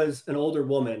knew it was an older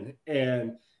woman,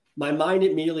 and my mind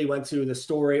immediately went to the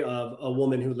story of a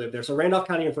woman who lived there. So Randolph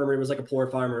County Infirmary was like a poor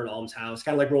farmer, an almshouse,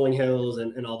 kind of like Rolling Hills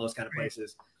and all those kind of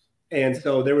places. And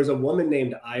so there was a woman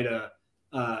named Ida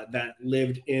that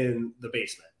lived in the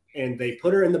basement, and they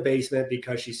put her in the basement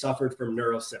because she suffered from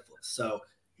neurosyphilis. So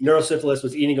neurosyphilis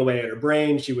was eating away at her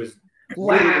brain. She was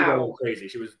going crazy.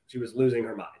 She was losing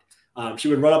her mind. She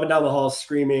would run up and down the hall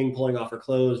screaming, pulling off her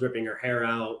clothes, ripping her hair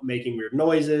out, making weird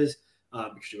noises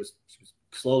because she was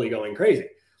slowly going crazy.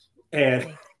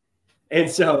 And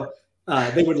so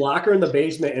they would lock her in the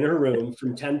basement in her room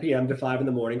from 10 p.m. to 5 in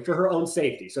the morning for her own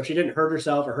safety. So she didn't hurt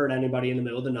herself or hurt anybody in the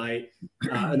middle of the night.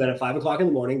 And then at 5 o'clock in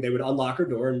the morning, they would unlock her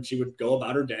door and she would go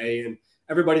about her day. And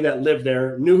everybody that lived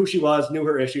there knew who she was, knew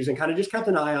her issues, and kind of just kept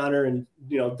an eye on her and,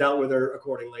 dealt with her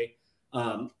accordingly.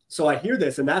 So I hear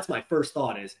this, and that's my first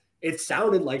thought is it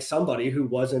sounded like somebody who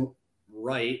wasn't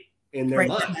right in their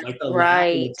mind. Like the laugh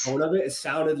and the tone of it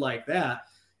sounded like that.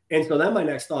 And so then my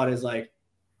next thought is like,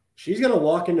 she's going to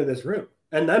walk into this room.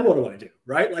 And then what do I do?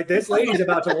 Right? Like, this lady's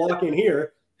about to walk in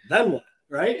here. Then what?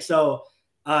 Right? So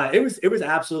it was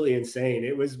absolutely insane.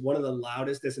 It was one of the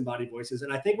loudest disembodied voices.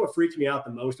 And I think what freaked me out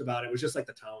the most about it was just like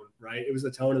the tone, right? It was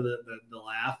the tone of the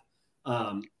laugh.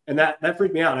 And that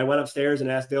freaked me out. I went upstairs and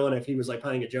asked Dylan if he was like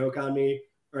playing a joke on me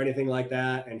or anything like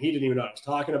that. And he didn't even know what I was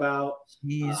talking about.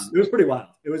 It was pretty wild.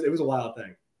 It was a wild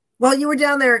thing. Well, you were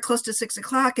down there at close to 6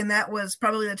 o'clock, and that was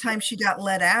probably the time she got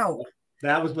let out.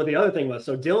 That was what the other thing was.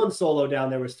 So Dylan's solo down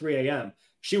there was 3 a.m.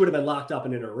 She would have been locked up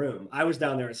and in her room. I was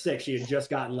down there at 6. She had just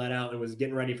gotten let out and was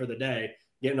getting ready for the day,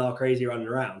 getting all crazy running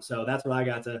around. So that's what I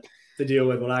got to deal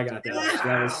with when I got down. So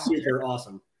that was super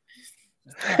awesome.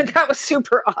 That was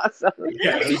super awesome.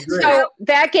 Yeah, it was great. So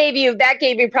that gave you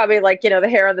probably like, the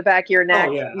hair on the back of your neck.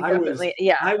 Oh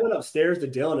yeah. I went upstairs to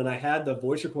Dylan and I had the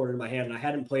voice recorder in my hand and I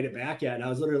hadn't played it back yet. And I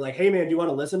was literally like, hey man, do you want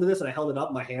to listen to this? And I held it up.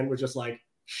 And my hand was just like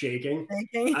shaking.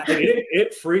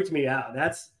 It freaked me out.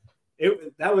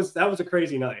 That was a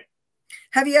crazy night.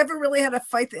 Have you ever really had to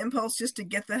fight the impulse just to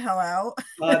get the hell out?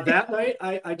 That night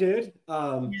I did.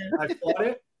 I fought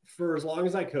it for as long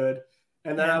as I could.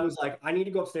 And then I was like, I need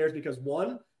to go upstairs because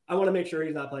 1, I want to make sure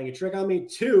he's not playing a trick on me.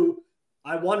 2,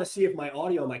 I want to see if my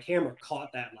audio, my camera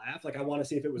caught that laugh. Like I want to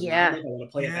see if it was loud. I want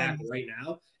to play it back right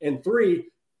now. And 3,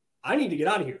 I need to get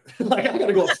out of here. Like I got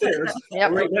to go upstairs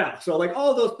right now. So like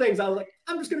all those things, I was like,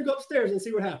 I'm just going to go upstairs and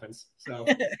see what happens. So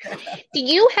do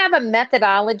you have a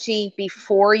methodology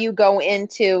before you go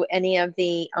into any of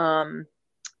the,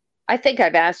 I think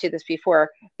I've asked you this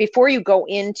before you go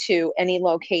into any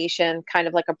location, kind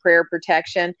of like a prayer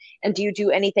protection, and do you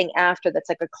do anything after that's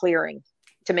like a clearing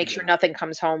to make sure nothing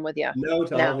comes home with you? No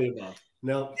to all of the above.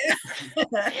 No.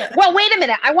 Well, wait a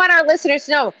minute. I want our listeners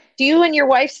to know, do you and your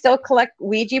wife still collect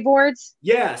Ouija boards?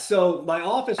 Yeah. So my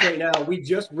office right now, we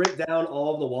just ripped down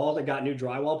all of the walls and got new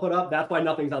drywall put up. That's why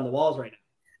nothing's on the walls right now.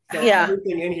 So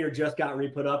everything in here just got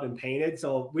re-put up and painted.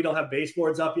 So we don't have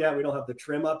baseboards up yet. We don't have the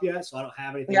trim up yet. So I don't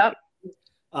have anything.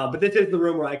 But this is the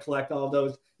room where I collect all of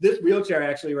those. This wheelchair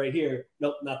actually right here.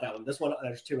 Nope, not that one. This one,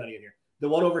 there's too many in here. The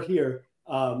one over here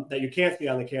that you can't see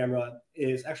on the camera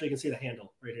is actually, you can see the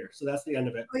handle right here. So that's the end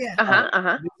of it. Oh,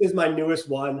 yeah. This is my newest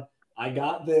one. I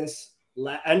got this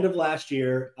end of last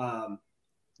year.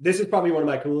 This is probably one of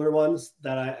my cooler ones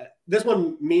this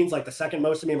one means like the second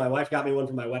most to me. My wife got me one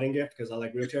for my wedding gift because I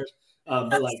like wheelchairs.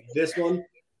 But like this one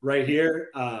right here,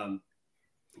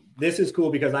 this is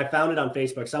cool because I found it on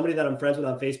Facebook. Somebody that I'm friends with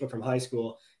on Facebook from high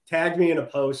school tagged me in a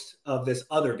post of this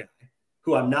other guy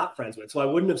who I'm not friends with. So I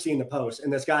wouldn't have seen the post.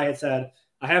 And this guy had said,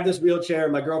 I have this wheelchair.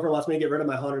 My girlfriend wants me to get rid of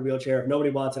my haunted wheelchair. If nobody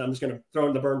wants it, I'm just going to throw it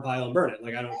in the burn pile and burn it.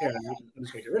 Like, I don't care. I'm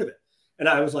just going to get rid of it. And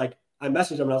I was like, I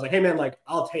messaged him and I was like, hey man, like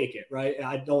I'll take it. Right.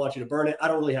 I don't want you to burn it. I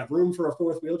don't really have room for a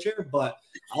 4th wheelchair, but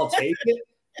I'll take it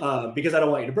because I don't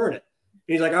want you to burn it.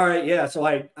 And he's like, all right. Yeah. So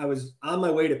I was on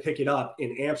my way to pick it up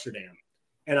in Amsterdam.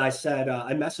 And I said,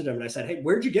 I messaged him and I said, hey,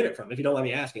 where'd you get it from? If you don't mind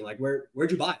me asking, like,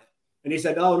 where'd you buy it? And he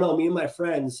said, oh, no, me and my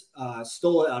friends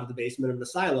stole it out of the basement of an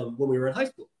asylum when we were in high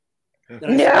school.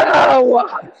 And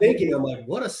I'm thinking, I'm like,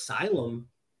 what asylum?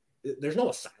 There's no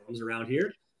asylums around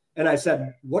here. And I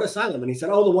said, what asylum? And he said,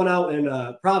 oh, the one out in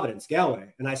Providence,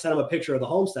 Galway. And I sent him a picture of the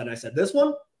homestead. And I said, this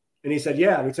one? And he said,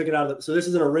 yeah, we took it out of so this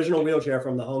is an original wheelchair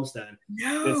from the homestead.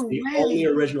 It's the only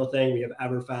original thing we have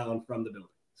ever found from the building.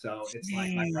 So it's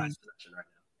like my prized possession right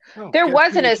now. There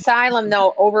was an asylum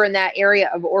though over in that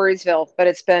area of Orisville, but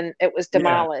it was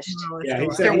demolished. Yeah, he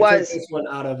said took this one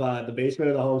out of the basement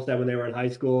of the homestead when they were in high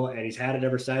school, and he's had it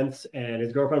ever since. And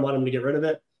his girlfriend wanted him to get rid of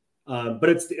it, but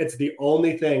it's the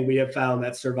only thing we have found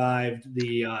that survived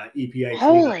the EPA.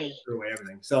 Threw away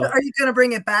everything. So, are you going to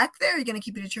bring it back there? Or are you going to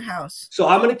keep it at your house? So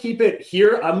I'm going to keep it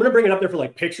here. I'm going to bring it up there for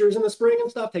like pictures in the spring and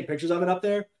stuff. Take pictures of it up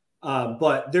there.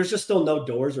 But there's just still no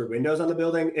doors or windows on the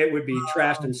building. It would be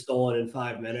trashed and stolen in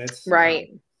 5 minutes. Right.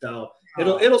 So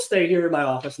it'll stay here in my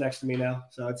office next to me now.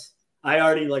 So I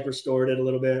already like restored it a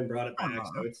little bit and brought it back.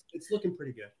 So it's looking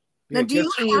pretty good. Now,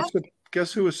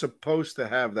 guess who was supposed to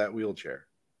have that wheelchair?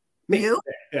 Me. You?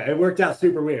 Yeah, it worked out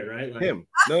super weird, right? Like, him.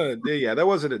 No, yeah, that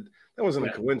wasn't a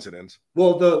coincidence.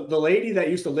 Well, the lady that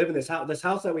used to live in this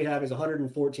house that we have is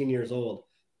 114 years old.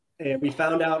 And we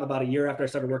found out about a year after I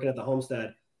started working at the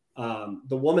homestead,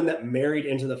 the woman that married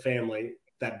into the family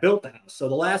that built the house. So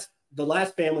the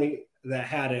last family that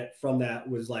had it from that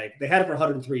was like, they had it for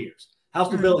 103 years. House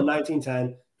was built in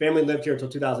 1910. Family lived here until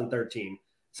 2013.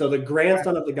 So the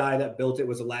grandson of the guy that built it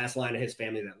was the last line of his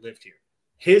family that lived here.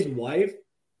 His wife,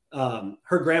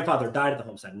 her grandfather died at the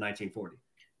homestead in 1940.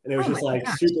 And it was just like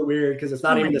super weird because it's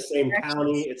not even the same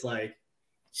county. It's like,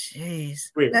 jeez.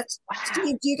 Weird.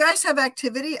 Steve, do you guys have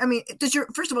activity? I mean, does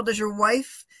your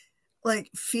wife like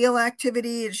feel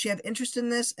activity? Does she have interest in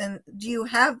this? And do you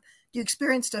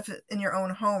experience stuff in your own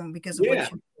home because of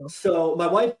what you do? So my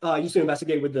wife used to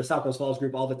investigate with the South Coast Falls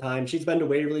group all the time. She's been to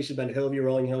Waverly, she's been to Hillview,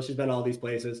 Rolling Hills, she's been to all these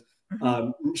places.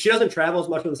 Mm-hmm. She doesn't travel as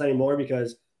much with us anymore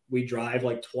because we drive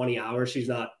like 20 hours. She's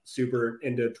not super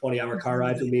into 20-hour car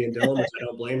rides with me and Dylan, which I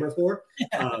don't blame her for.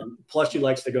 Plus she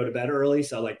likes to go to bed early.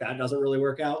 So like that doesn't really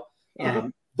work out.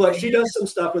 But she does some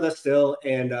stuff with us still.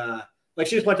 And like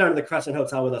she just went down to the Crescent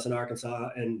Hotel with us in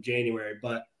Arkansas in January.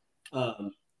 But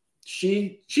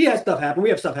she has stuff happen. We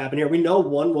have stuff happen here. We know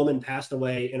one woman passed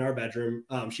away in our bedroom.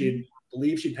 She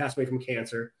believed she'd passed away from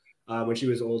cancer. when she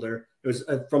was older. It was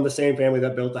from the same family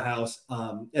that built the house.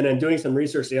 And then doing some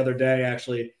research the other day,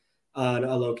 actually, on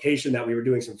a location that we were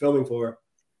doing some filming for,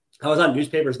 I was on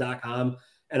newspapers.com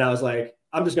and I was like,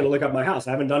 I'm just going to look up my house.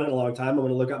 I haven't done it in a long time. I'm going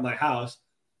to look up my house.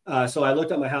 So I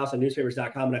looked up my house on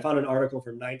newspapers.com and I found an article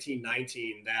from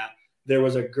 1919 that there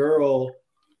was a girl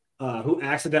who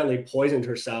accidentally poisoned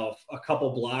herself a couple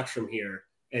blocks from here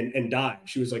and died.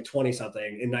 She was like 20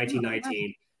 something in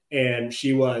 1919. And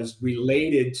she was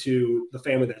related to the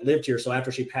family that lived here. So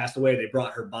after she passed away, they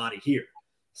brought her body here.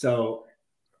 So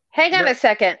hang on a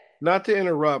second. Not to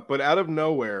interrupt, but out of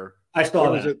nowhere, I saw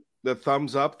that. Was it the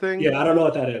thumbs up thing? Yeah, I don't know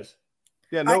what that is.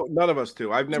 Yeah, none of us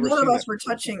do. I've never seen none of us that were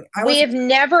before. touching. We have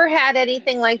never had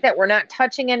anything like that. We're not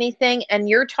touching anything. And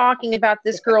you're talking about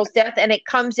this girl's death, and it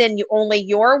comes in only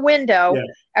your window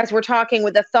as we're talking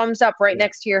with a thumbs up right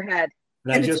next to your head.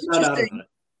 And I just found out about it.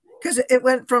 Because it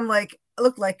went from it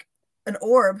looked like an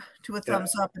orb to a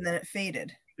thumbs up, and then it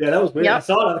faded. Yeah, that was weird. Yep. I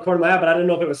saw it on the corner of my eye, but I didn't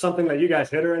know if it was something that you guys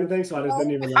hit or anything, so I just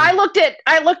didn't even know. I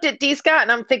looked at D. Scott,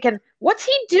 and I'm thinking, what's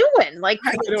he doing? Like,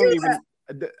 I don't even.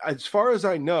 As far as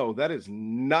I know, that is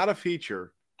not a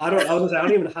feature. I don't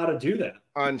even know how to do that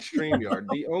on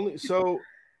StreamYard. So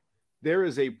there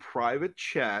is a private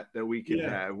chat that we can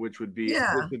have, which would be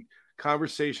a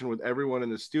conversation with everyone in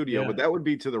the studio, but that would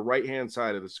be to the right-hand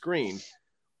side of the screen.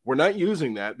 We're not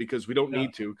using that because we don't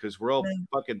need to, because we're all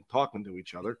fucking talking to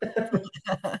each other.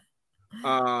 That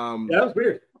was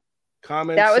weird.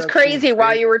 Comment. That was crazy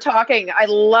while you were talking. I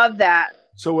love that.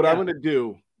 So what I'm going to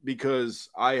do, because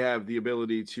I have the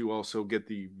ability to also get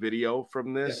the video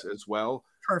from this as well.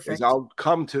 Perfect. Is I'll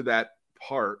come to that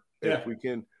part if we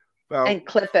can. And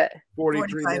clip it.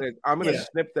 43 minutes. I'm going to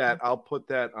snip that. I'll put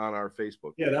that on our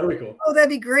Facebook. Yeah, that'll be cool. Oh, that'd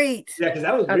be great. Yeah, because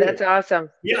that was weird. That's awesome.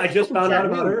 Yeah, I just found out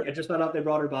about her. I just found out they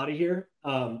brought her body here.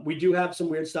 We do have some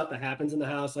weird stuff that happens in the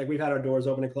house. Like we've had our doors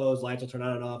open and closed, lights will turn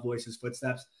on and off, voices,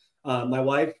 footsteps. My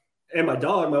wife and my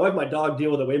dog. My wife and my dog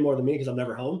deal with it way more than me because I'm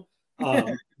never home.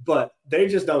 But they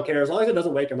just don't care. As long as it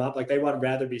doesn't wake them up, like they would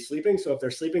rather be sleeping. So if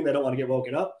they're sleeping, they don't want to get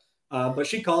woken up. But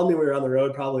she called me when we were on the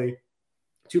road probably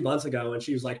 2 months ago, and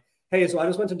she was like, hey, so I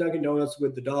just went to Dunkin' Donuts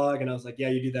with the dog. And I was like, yeah,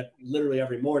 you do that literally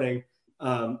every morning.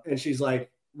 And she's like,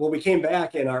 well, we came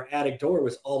back and our attic door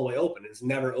was all the way open. It's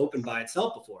never opened by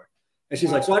itself before. And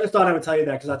she's like, so I just thought I would tell you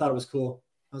that because I thought it was cool.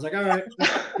 I was like, all right,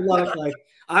 good luck. Like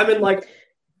I'm in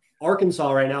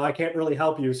Arkansas right now. I can't really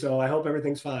help you. So I hope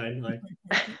everything's fine. Like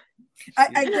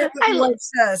I get what your wife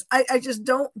says. I just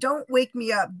don't wake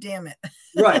me up, damn it.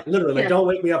 Right. Literally. Don't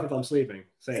wake me up if I'm sleeping.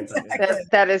 Same thing.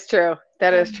 That is true.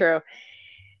 That is true.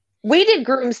 We did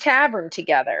Groom's Tavern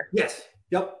together. Yes.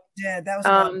 Yep. Yeah, that was a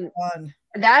lot of fun.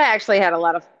 That actually had a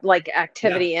lot of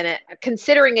activity in it,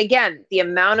 considering again the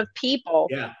amount of people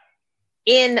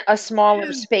in a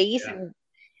smaller space, and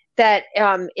that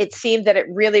it seemed that it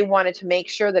really wanted to make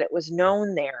sure that it was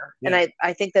known there. And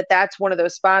I think that that's one of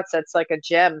those spots that's like a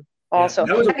gem. Also,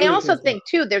 I also think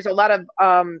too, there's a lot of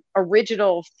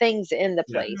original things in the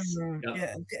place.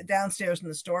 Yeah, downstairs in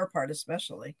the store part,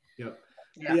 especially. Yep.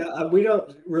 Yeah, we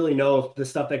don't really know if the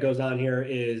stuff that goes on here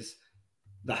is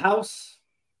the house,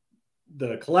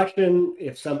 the collection,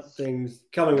 if something's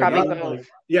coming with us.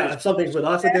 If something's with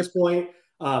us at this point.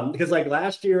 Because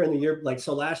last year and the year,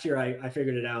 last year I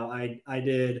figured it out. I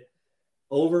did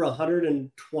over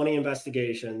 120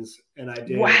 investigations and I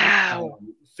did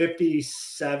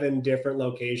 57 different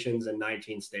locations in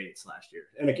 19 states last year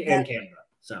and Canada.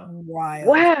 So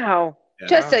wow.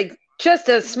 Yeah. Just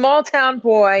a small town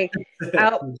boy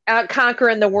out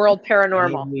conquering the world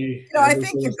paranormal. I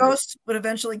think your ghosts would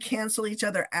eventually cancel each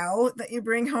other out that you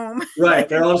bring home. Right.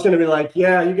 They're all just going to be like,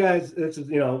 yeah, you guys,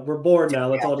 we're bored now.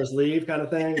 Let's all just leave kind of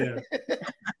thing. Yeah.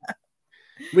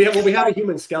 we have a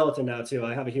human skeleton now too.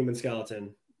 I have a human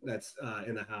skeleton that's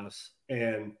in the house.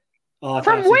 And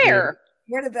from where?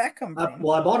 Where did that come from?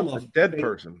 I bought him off a dead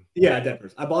person. Yeah, a dead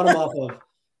person. I bought him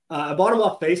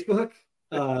off Facebook.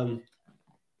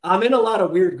 I'm in a lot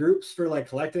of weird groups for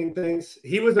collecting things.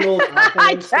 He was an old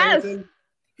Oddfellow skeleton.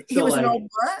 He was an old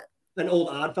what? An old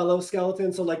Oddfellow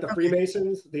skeleton. So the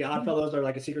Freemasons, the Oddfellows are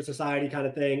like a secret society kind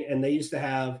of thing. And they used to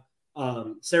have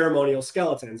ceremonial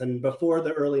skeletons. And before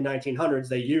the early 1900s,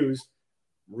 they used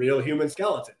real human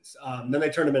skeletons. Then they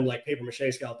turned them into paper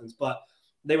mache skeletons. But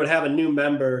they would have a new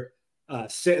member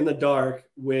sit in the dark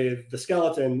with the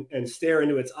skeleton and stare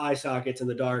into its eye sockets in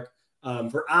the dark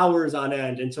for hours on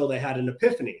end until they had an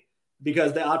epiphany,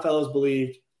 because the Oddfellows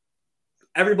believed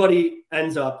everybody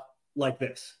ends up like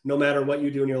this. No matter what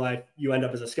you do in your life, you end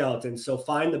up as a skeleton. So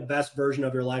find the best version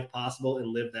of your life possible and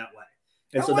live that way.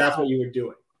 And that's what you were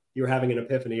doing. You were having an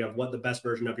epiphany of what the best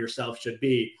version of yourself should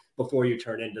be before you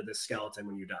turn into this skeleton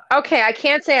when you die. Okay, I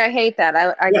can't say I hate that.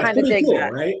 I kind of dig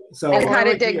that. Right? So I kind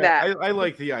of dig that. I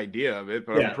like the idea of it,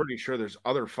 but I'm pretty sure there's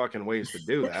other fucking ways to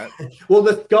do that. Well,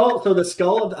 the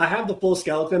skull, I have the full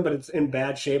skeleton, but it's in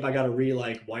bad shape. I got to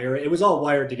wire it. It was all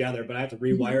wired together, but I have to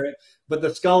rewire it. But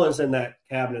the skull is in that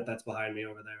cabinet that's behind me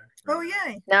over there. Oh,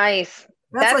 yay. Nice.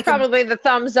 That's like probably the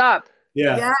thumbs up.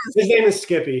 Yeah. Yes. His name is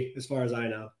Skippy, as far as I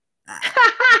know.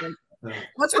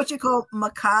 That's what you call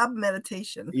macabre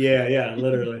meditation. Yeah,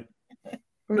 literally.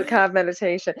 Macabre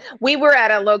meditation. We were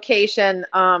at a location,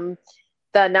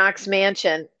 the Knox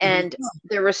Mansion, and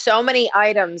there were so many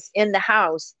items in the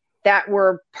house that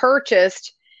were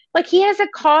purchased. Like he has a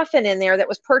coffin in there that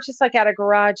was purchased like at a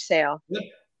garage sale. Yeah.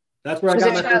 That's where I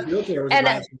got my first wheelchair.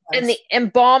 And the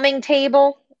embalming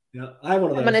table. Yeah, I have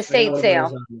one of those. From an estate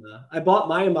sale. I bought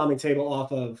my embalming table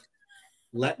off of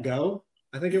Let Go,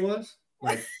 I think it was.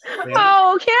 Like,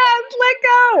 oh, yeah, Let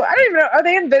Go. I don't even know. Are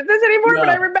they in business anymore? No, but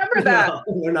I remember that.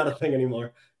 No, they're not a thing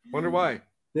anymore. Wonder why.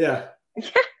 Yeah.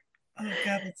 Oh,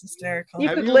 God, that's hysterical. You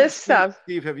could list stuff.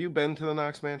 Steve, have you been to the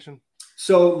Knox Mansion?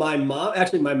 So my mom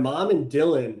and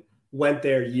Dylan went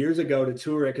there years ago to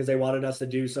tour it because they wanted us to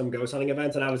do some ghost hunting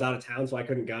events, and I was out of town, so I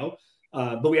couldn't go.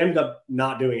 But we ended up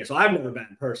not doing it. So I've never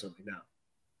been personally,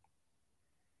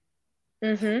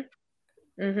 no.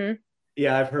 Mm-hmm.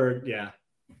 Yeah, I've heard, yeah.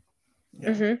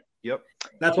 Mm-hmm. Yep.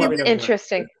 That's why we never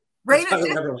interesting. Right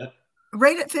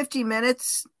at 50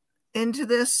 minutes into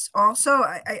this also,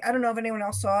 I don't know if anyone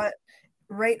else saw it,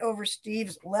 right over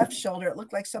Steve's left shoulder, it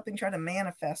looked like something tried to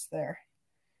manifest there.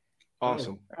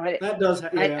 Awesome. That does.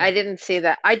 Yeah. I didn't see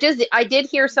that. I did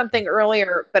hear something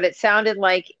earlier, but it sounded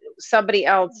like somebody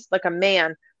else, like a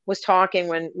man, was talking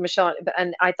when Michelle,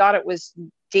 and I thought it was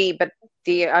Dee, but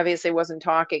Dee obviously wasn't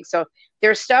talking. So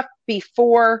there's stuff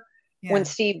before when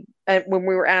Steve, when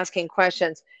we were asking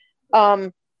questions.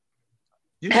 Have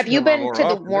you been to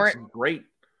the Warren? Great.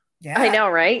 Yeah, I know,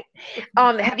 right?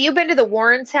 Have you been to the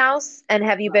Warren's house, and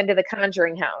have you been to the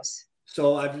Conjuring house?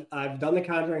 So I've done the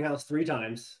Conjuring house 3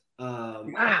 times.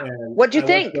 Wow. What'd you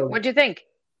think?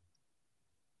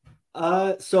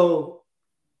 So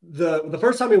the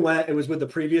first time we went, it was with the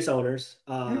previous owners,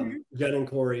 Jen and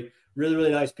Corey. Really,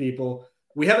 really nice people.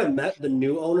 We haven't met the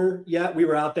new owner yet. We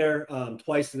were out there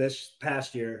twice this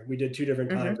past year. We did 2 different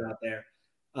times out there.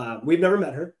 We've never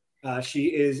met her. She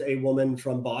is a woman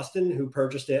from Boston who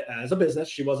purchased it as a business.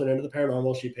 She wasn't into the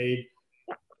paranormal. She paid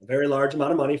a very large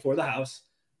amount of money for the house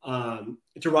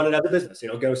to run it as a business,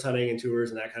 ghost hunting and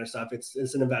tours and that kind of stuff. It's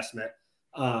an investment.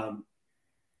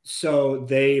 So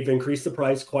they've increased the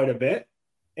price quite a bit.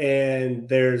 And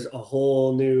there's a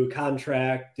whole new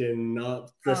contract, and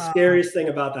the scariest thing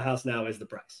about the house now is the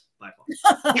price by far.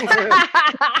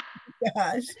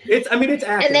 Gosh. It's active.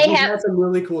 And they have some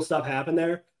really cool stuff happen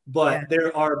there, but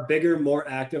there are bigger, more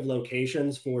active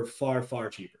locations for far, far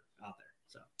cheaper out there.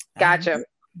 So gotcha.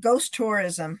 Ghost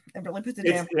tourism. It really puts it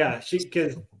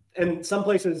because and some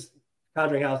places,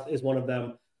 Conjuring House is one of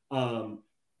them.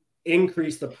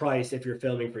 Increase the price if you're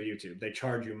filming for YouTube. They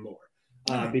charge you more.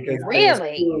 Because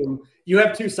you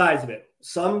have 2 sides of it.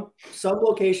 Some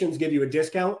locations give you a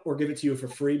discount or give it to you for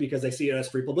free because they see it as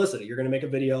free publicity. You're going to make a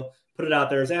video, put it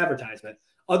out there as advertisement.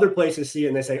 Other places see it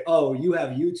and they say, oh, you have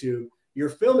YouTube. You're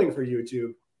filming for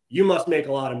YouTube. You must make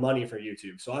a lot of money for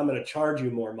YouTube. So I'm going to charge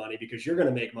you more money because you're going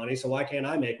to make money. So why can't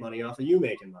I make money off of you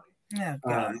making money?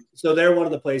 So they're one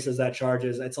of the places that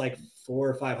charges. It's like $400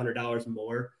 or $500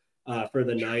 more for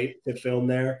the night to film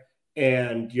there.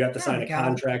 And you have to sign a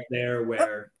contract there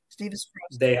where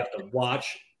they have to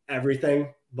watch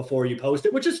everything before you post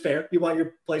it, which is fair. You want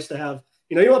your place to have,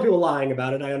 you want people lying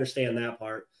about it. I understand that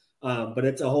part. But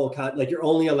it's a whole, you're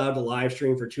only allowed to live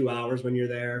stream for 2 hours when you're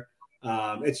there.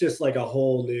 It's just like a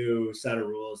whole new set of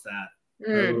rules that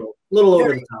are a little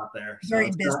over the top there.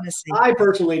 Very businessy. I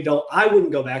personally I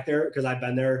wouldn't go back there because I've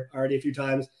been there already a few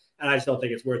times. And I just don't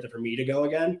think it's worth it for me to go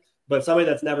again. But somebody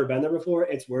that's never been there before,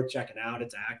 it's worth checking out.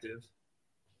 It's active.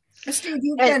 Steve,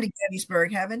 you've been to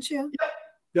Gettysburg, haven't you?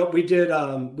 Yep, we did.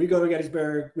 We go to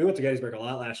Gettysburg. We went to Gettysburg a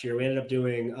lot last year. We ended up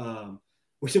doing,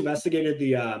 we investigated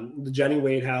the Jenny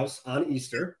Wade house on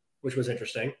Easter, which was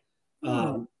interesting.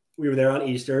 We were there on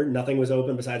Easter. Nothing was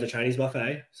open besides a Chinese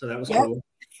buffet. So that was cool.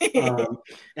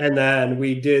 And then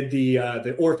we did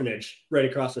the orphanage right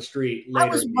across the street. I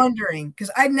was wondering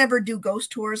because I never do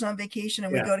ghost tours on vacation,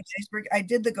 and we go to Gettysburg. I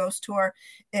did the ghost tour,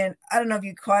 and I don't know if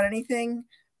you caught anything,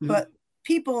 but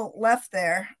people left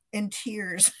there in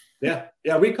tears. Yeah,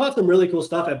 we caught some really cool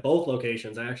stuff at both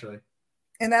locations, actually.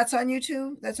 And that's on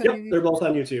YouTube. That's on YouTube. They're both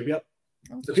on YouTube. Yep.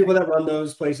 The people that run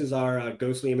those places are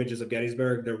Ghostly Images of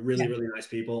Gettysburg. They're really, really nice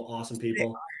people, awesome people.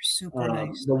 They are super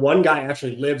nice. The one guy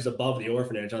actually lives above the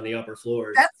orphanage on the upper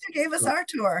floors. That's who gave us our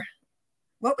tour.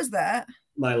 What was that?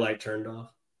 My light turned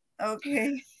off.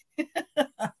 Okay.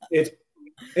 It's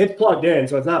plugged in,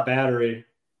 so it's not battery.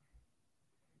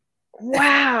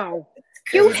 Wow.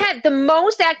 You had the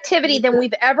most activity than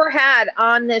we've ever had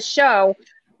on this show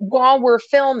while we're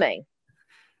filming.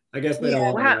 I guess they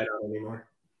don't want the light on anymore.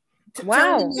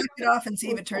 Wow. Tell me to knock it off and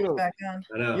see if it turns back on.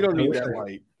 I know. You don't need that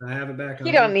light. I have it back on.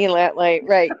 You don't need that light,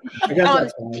 right? I guess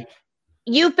that's fine.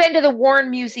 You've been to the Warren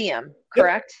Museum,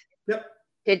 correct? Yep.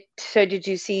 Did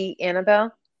you see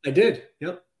Annabelle? I did.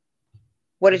 Yep.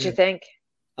 What did you think?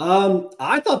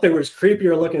 I thought there was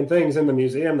creepier looking things in the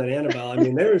museum than Annabelle. I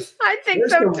mean, there's I think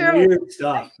there's so some too. weird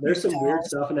stuff. There's some weird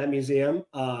stuff in that museum.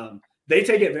 They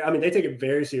take it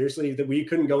very seriously. That we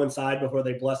couldn't go inside before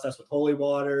they blessed us with holy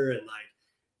water and like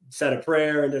said a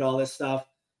prayer and did all this stuff.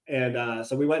 And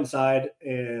so we went inside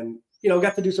and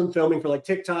got to do some filming for like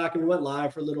TikTok, and we went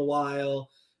live for a little while.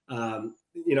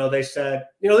 They said,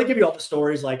 they give you all the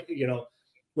stories, like,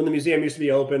 when the museum used to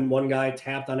be open, one guy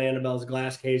tapped on Annabelle's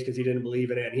glass case because he didn't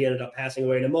believe in it. And he ended up passing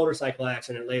away in a motorcycle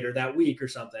accident later that week or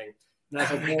something. And I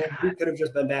was like, man, he could have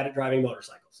just been bad at driving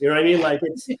motorcycles. You know what I mean? Like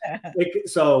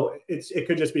it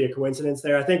could just be a coincidence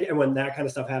there, I think. And when that kind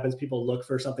of stuff happens, people look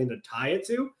for something to tie it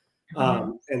to.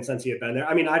 And since he had been there,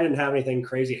 I mean, I didn't have anything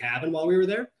crazy happen while we were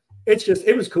there.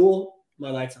 It was cool. My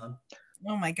light's on.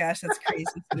 Oh my gosh, that's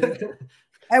crazy.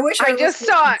 I wish I just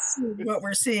saw what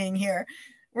we're seeing here.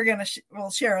 We're gonna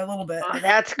we'll share a little bit. Oh,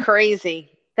 that's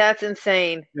crazy. That's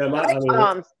insane. Yeah,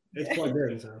 it's plugged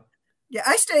in. So. Yeah,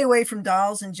 I stay away from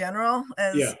dolls in general,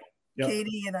 as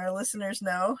Katie and our listeners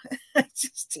know.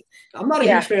 I'm not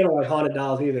a huge fan of like haunted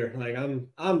dolls either. Like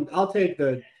I'll take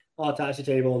the autopsy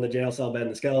table and the jail cell bed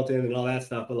and the skeleton and all that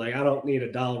stuff, but like I don't need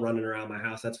a doll running around my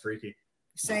house. That's freaky.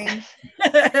 Same.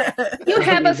 You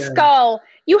have a skull.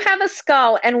 You have a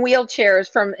skull and wheelchairs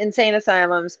from insane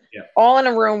asylums all in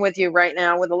a room with you right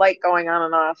now with the light going on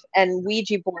and off and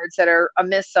Ouija boards that are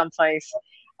amiss someplace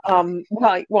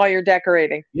while you're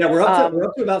decorating. Yeah, we're up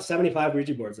to about 75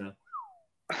 Ouija boards now.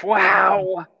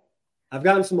 Wow. I've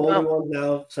gotten some older ones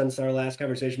now since our last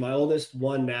conversation. My oldest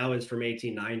one now is from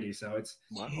 1890, so it's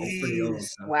pretty old.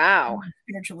 So. Wow.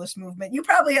 Spiritualist movement. You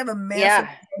probably have a massive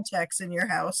vortex in your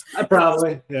house.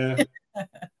 Yeah.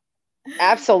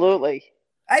 Absolutely.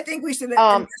 I think we should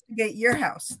investigate your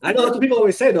house. I know that's what people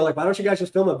always say. They're like, why don't you guys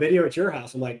just film a video at your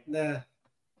house? I'm like, nah.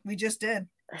 We just did.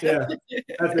 Yeah.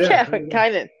 Kind of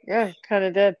did. I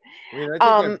mean,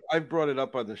 I think I've brought it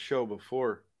up on the show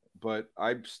before, but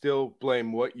I still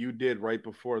blame what you did right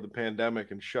before the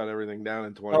pandemic and shut everything down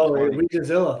in 2020. Oh,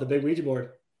 Ouijazilla, the big Ouija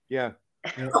board. Yeah.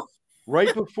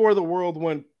 Right before the world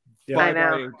went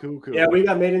and cuckoo. Yeah, we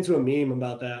got made into a meme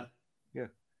about that. Yeah.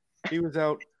 He was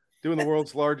out doing the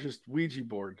world's largest Ouija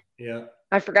board. Yeah.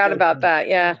 I forgot about that.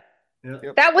 Yeah.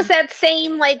 Yep. That was that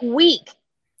same week.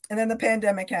 And then the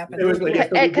pandemic happened.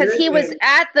 Because he was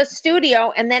at the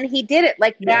studio and then he did it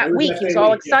that week. He was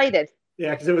all excited.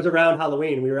 Yeah, because it was around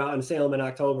Halloween. We were out in Salem in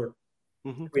October.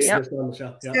 Mm-hmm. We just on the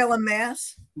show. Salem,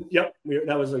 Mass. Yep. We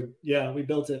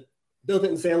built it. Built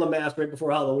it in Salem, Mass right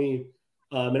before Halloween.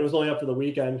 And it was only up for the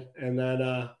weekend. And then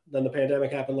the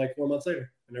pandemic happened like 4 months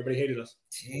later and everybody hated us.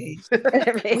 Jeez.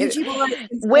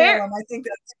 Where? I think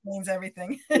that explains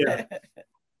everything. Yeah.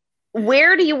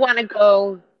 Where do you want to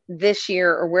go this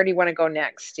year, or where do you want to go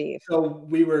next, Steve? So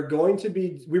we were going to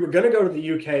go to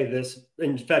the UK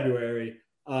in February.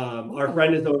 Our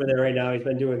friend is over there right now.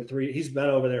 He's been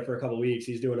over there for a couple of weeks.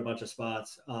 He's doing a bunch of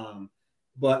spots.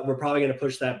 But we're probably going to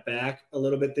push that back a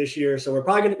little bit this year. So we're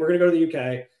going to go to the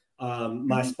UK.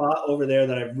 My spot over there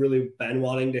that I've really been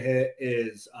wanting to hit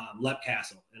is Lep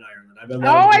Castle in Ireland. I've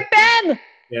been.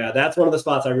 Yeah, that's one of the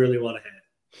spots I really want to hit.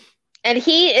 And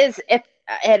he is,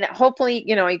 and hopefully,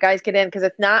 you guys get in because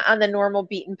it's not on the normal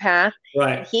beaten path.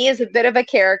 Right. He is a bit of a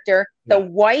character. The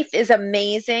wife is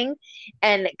amazing.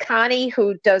 And Connie,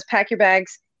 who does Pack Your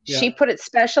Bags, she put it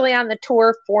specially on the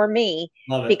tour for me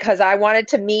because I wanted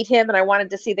to meet him and I wanted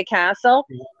to see the castle.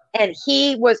 Yeah. And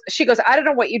she goes, I don't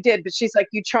know what you did, but she's like,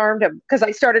 you charmed him. Because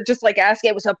I started just asking.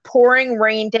 It was a pouring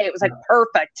rain day. It was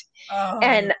perfect.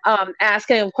 And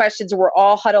asking him questions. We're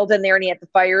all huddled in there and he had the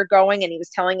fire going and he was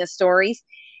telling us stories.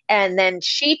 And then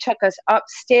she took us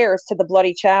upstairs to the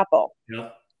Bloody Chapel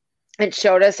and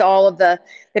showed us all of the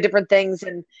different things.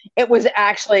 And it was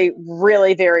actually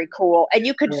really very cool. And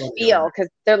you could feel because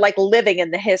they're living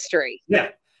in the history. Yeah.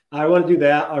 I want to do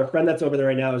that. Our friend that's over there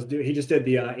right now he just did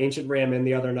the Ancient Ram Inn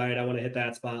the other night. I want to hit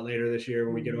that spot later this year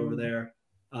when we get over there.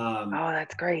 Oh,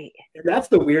 that's great. And that's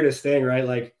the weirdest thing,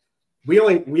 right? we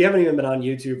haven't even been on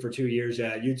YouTube for 2 years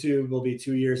yet. YouTube will be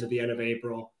 2 years at the end of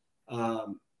April.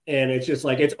 And it's just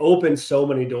like, it's opened so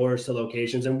many doors to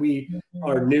locations, and we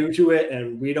are new to it,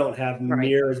 and we don't have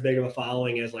near as big of a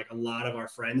following as like a lot of our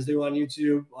friends do on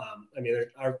YouTube. I mean,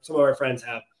 some of our friends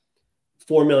have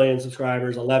 4 million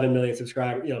subscribers, 11 million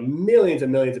subscribers, millions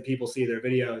and millions of people see their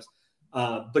videos.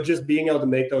 But just being able to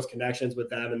make those connections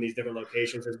with them in these different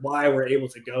locations is why we're able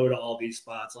to go to all these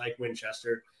spots like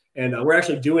Winchester. And we're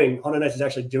actually Haunted Nights is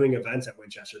actually doing events at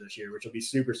Winchester this year, which will be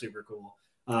super, super cool.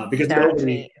 Because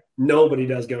nobody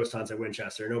does ghost hunts at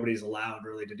Winchester. Nobody's allowed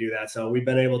really to do that. So we've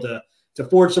been able to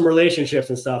forge some relationships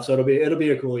and stuff. So it'll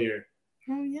be a cool year.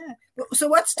 Oh yeah. So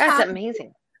that's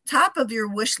amazing. Top of your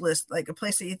wish list, like a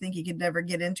place that you think you could never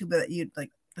get into, but you'd like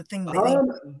the thing that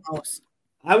you most.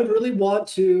 I would really want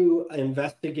to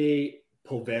investigate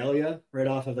Poveglia right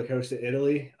off of the coast of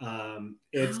Italy.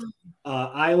 It's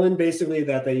island basically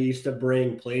that they used to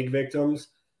bring plague victims.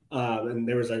 And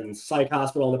there was a psych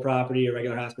hospital on the property, a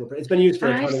regular hospital. It's been used for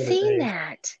a ton of things. I've seen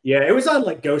that. Yeah, it was on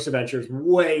like Ghost Adventures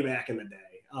way back in the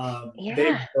day.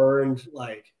 They burned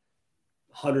like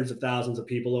hundreds of thousands of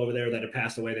people over there that had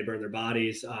passed away. They burned their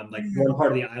bodies. Like one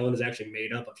part of the island is actually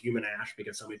made up of human ash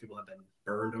because so many people have been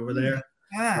burned over there.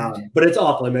 But it's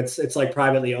awful. I mean, it's like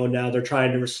privately owned now. They're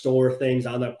trying to restore things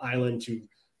on the island to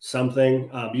something.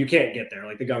 You can't get there.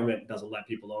 Like the government doesn't let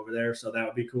people over there. So that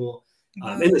would be cool.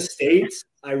 In the States,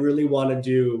 I really want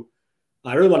to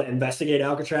investigate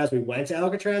Alcatraz. We went to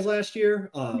Alcatraz last year.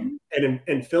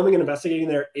 And filming and investigating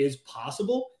there is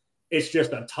possible. It's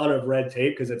just a ton of red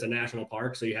tape because it's a national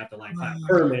park. So you have to like have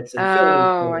permits. And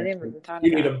I didn't even thought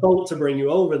you need a boat to bring you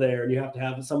over there, and you have to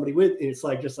have somebody with. It's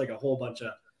like just like a whole bunch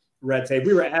of red tape.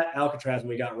 We were at Alcatraz when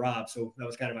we got robbed, so that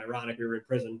was kind of ironic. We were in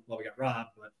prison while we got robbed.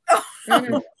 But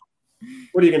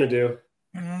what are you gonna do?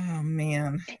 Oh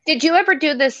man! Did you ever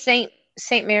do this Saint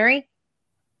Mary?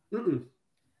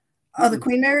 Oh, the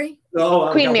Queen Mary?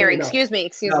 Queen Mary. No. Excuse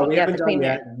me. No, we haven't done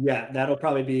that yet. That'll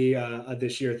probably be a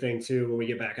this year thing too when we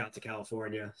get back out to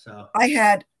California. So I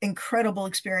had incredible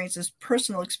experiences,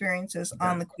 personal experiences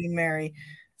on the Queen Mary.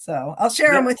 So I'll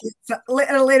share them with you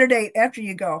at a later date after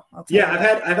you go. I've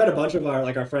had a bunch of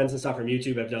our friends and stuff from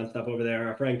YouTube have done stuff over there.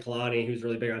 Our friend Kalani, who's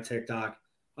really big on TikTok,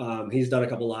 he's done a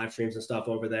couple live streams and stuff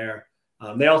over there.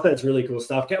 They all said it's really cool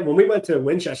stuff. When we went to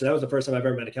Winchester, that was the first time I've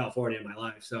ever been to California in my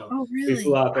life. So we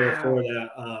flew out there for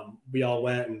that. We all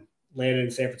went and landed in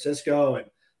San Francisco and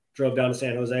drove down to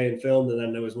San Jose and filmed. And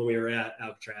then it was when we were at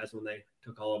Alcatraz when they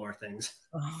took all of our things.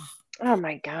 Oh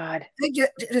my God.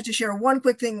 Just to share one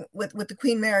quick thing with the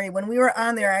Queen Mary. When we were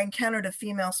on there, I encountered a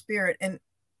female spirit, and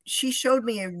she showed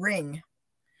me a ring.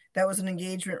 That was an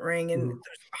engagement ring, and there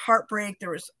was heartbreak. There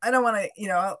was, I don't want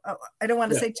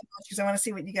to say too much because I want to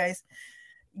see what you guys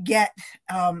get.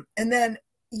 And then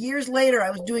years later,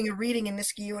 I was doing a reading in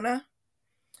Niskayuna,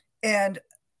 and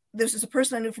this is a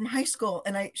person I knew from high school.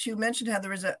 And she mentioned how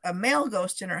there was a male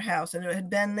ghost in her house, and it had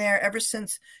been there ever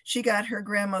since she got her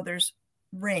grandmother's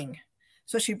ring.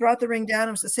 So she brought the ring down.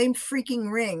 It was the same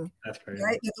freaking ring. That's crazy.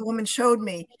 Right? That the woman showed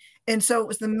me. And so it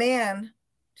was the man.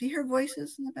 Do you hear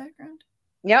voices in the background?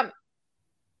 Yep.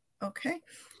 Okay.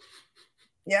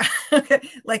 Yeah. Okay.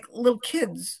 Like little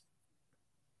kids.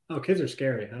 Oh, kids are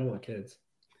scary. I don't want kids.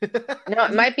 No,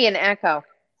 it might be an echo.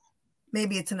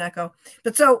 Maybe it's an echo.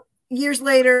 But so years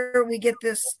later, we get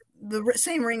the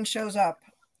same ring shows up,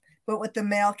 but with the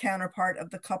male counterpart of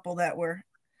the couple that were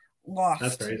lost.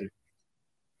 That's crazy.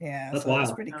 Yeah. That's wild.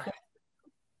 That's pretty cool.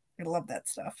 I love that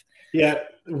stuff. Yeah.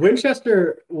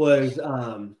 Winchester was,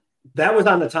 that was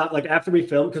on the top, like after we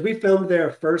filmed, because we filmed there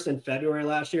first in February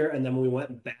last year. And then when we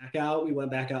went back out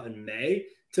in May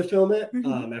to film it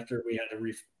after we had to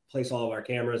replace all of our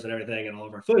cameras and everything and all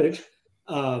of our footage.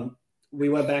 We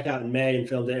went back out in May and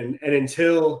filmed it. And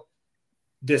until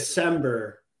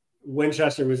December,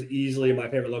 Winchester was easily my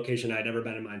favorite location I'd ever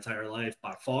been in my entire life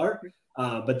by far.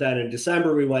 But then in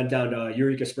December, we went down to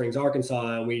Eureka Springs,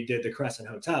 Arkansas, and we did the Crescent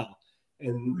Hotel.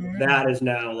 And that is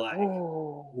now like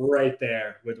right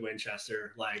there with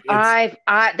Winchester. Like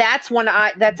that's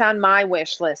on my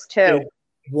wish list too.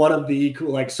 One of the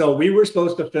cool, like, so we were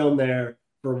supposed to film there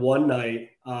for one night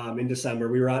in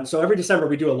December. So every December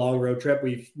we do a long road trip.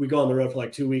 We go on the road for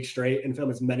like 2 weeks straight and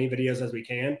film as many videos as we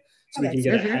can so we can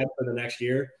get ahead for the next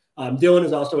year. Dylan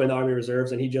is also in the Army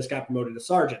Reserves, and he just got promoted to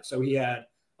sergeant. So he had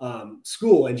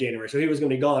school in January. So he was going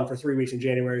to be gone for 3 weeks in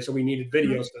January. So we needed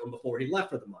videos filmed before he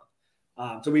left for the month.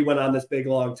 So we went on this big,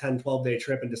 long 10, 12-day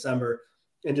trip in December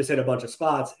and just hit a bunch of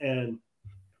spots. And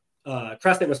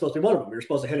Crescent was supposed to be one of them. We were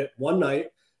supposed to hit it one night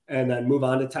and then move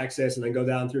on to Texas and then go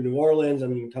down through New Orleans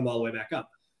and come all the way back up.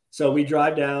 So we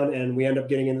drive down and we end up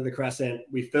getting into the Crescent.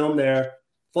 We film there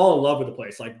fall in love with the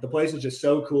place. Like the place is just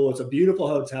so cool. It's a beautiful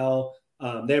hotel.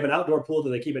 They have an outdoor pool that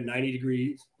they keep at 90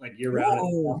 degrees, like year round.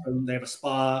 Awesome. They have a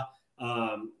spa.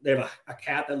 They have a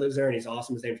cat that lives there, and he's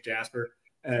awesome. His name's Jasper.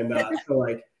 And so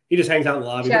like he just hangs out in the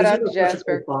lobby. Shout out to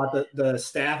Jasper. Cool. The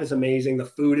staff is amazing. The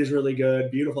food is really good.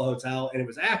 Beautiful hotel, and it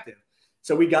was active.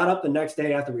 So we got up the next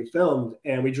day after we filmed,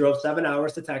 and we drove 7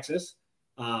 hours to Texas.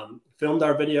 Filmed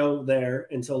our video there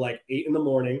until like 8 in the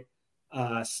morning.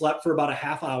 Slept for about a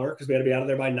half hour because we had to be out of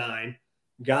there by 9.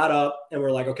 Got up and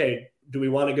we're like, okay, do we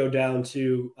want to go down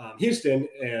to Houston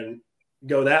and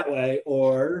go that way,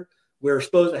 or we're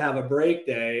supposed to have a break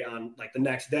day on like the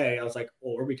next day? I was like,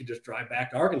 or we could just drive back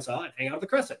to Arkansas and hang out at the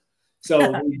Crescent.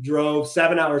 So we drove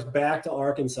 7 hours back to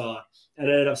Arkansas and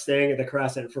ended up staying at the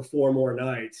Crescent for 4 more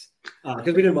nights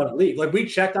because we didn't want to leave. Like we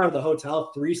checked out of the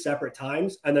hotel 3 separate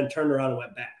times and then turned around and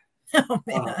went back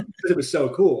because it was so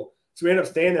cool. So we ended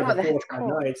up staying there for 4 or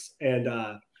 5 nights. And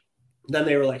then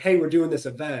they were like, hey, we're doing this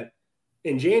event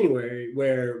in January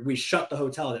where we shut the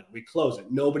hotel down. We close it.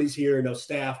 Nobody's here, no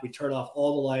staff. We turn off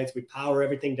all the lights. We power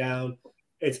everything down.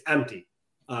 It's empty.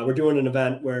 We're doing an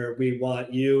event where we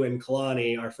want you and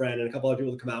Kalani, our friend, and a couple other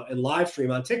people to come out and live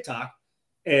stream on TikTok.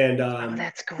 And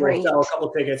that's great. We'll sell a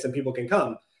couple tickets and people can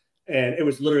come. And it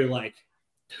was literally like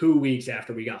 2 weeks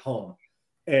after we got home.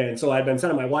 And so I'd been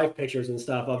sending my wife pictures and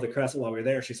stuff of the Crescent while we were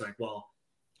there. She's like, well,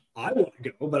 I want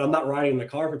to go, but I'm not riding in the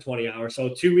car for 20 hours. So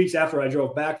 2 weeks after I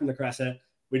drove back from the Crescent,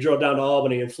 we drove down to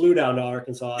Albany and flew down to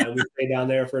Arkansas. And we stayed down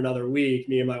there for another week,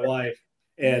 me and my wife.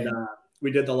 And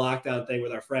we did the lockdown thing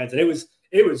with our friends. And it was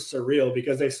surreal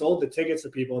because they sold the tickets to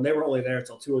people and they were only there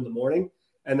until 2 in the morning.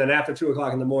 And then after 2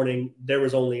 o'clock in the morning, there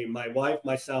was only my wife,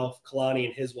 myself, Kalani,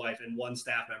 and his wife, and 1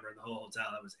 staff member in the whole hotel.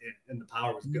 That was it. And the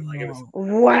power was good. Like it was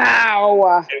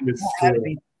wow. It was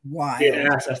cool. Wow. We had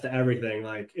access to everything.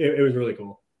 Like it was really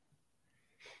cool.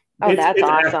 Oh, that's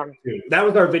awesome. That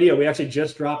was our video. We actually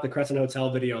just dropped the Crescent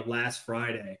Hotel video last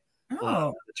Friday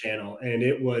on the channel. And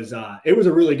it was a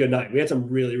really good night. We had some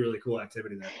really, really cool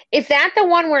activity there. Is that the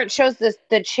one where it shows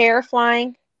the chair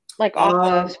flying like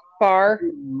off the bar?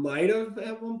 Might have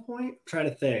at one point. I'm trying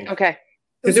to think. Okay.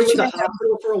 Because it was a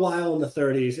hospital for a while in the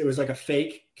 30s. It was like a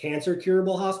fake cancer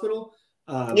curable hospital.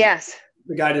 Yes.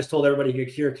 The guy just told everybody he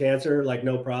could cure cancer, like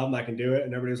no problem, I can do it.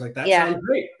 And everybody was like, that sounds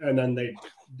great. And then they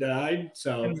died.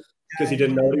 So because he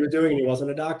didn't know what he was doing and he wasn't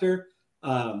a doctor.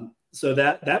 So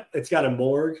that it's got a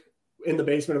morgue in the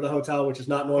basement of the hotel, which is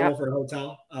not normal for a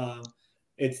hotel.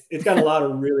 It's got a lot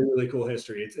of really, really cool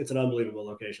history. It's an unbelievable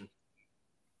location.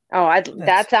 Oh,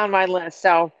 that's on my list.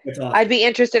 So awesome. I'd be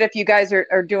interested if you guys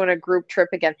are doing a group trip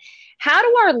again. How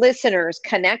do our listeners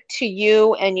connect to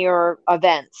you and your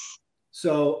events?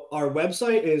 So our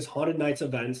website is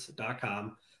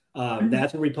hauntednightsevents.com.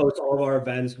 That's where we post all of our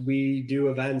events. We do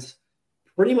events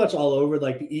pretty much all over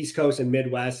like the East Coast and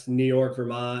Midwest, New York,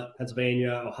 Vermont,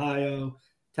 Pennsylvania, Ohio,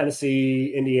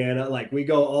 Tennessee, Indiana. Like we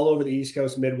go all over the East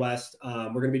Coast, Midwest. We're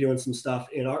going to be doing some stuff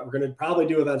we're going to probably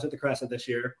do events at the Crescent this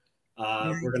year.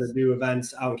 We're going to do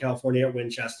events out in California at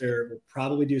Winchester. We'll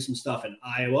probably do some stuff in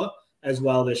Iowa as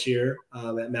well this year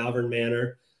at Malvern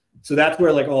Manor. So that's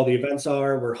where like all the events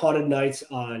are. We're Haunted Nights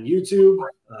on YouTube.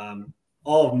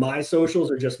 All of my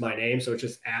socials are just my name. So it's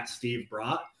just at Steve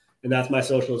Brodt. And that's my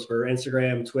socials for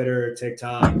Instagram, Twitter,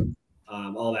 TikTok,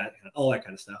 all that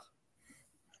kind of stuff.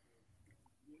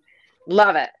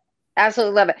 Love it.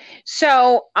 Absolutely love it.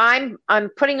 So I'm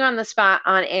putting on the spot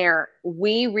on air.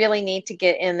 We really need to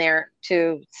get in there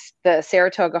to the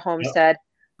Saratoga homestead.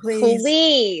 Yep.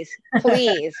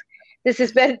 Please. This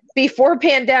has been before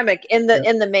pandemic in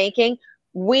the making.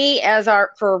 We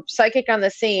for Psychic on the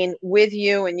Scene with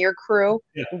you and your crew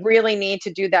really need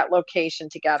to do that location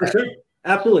together. For sure.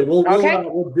 Absolutely.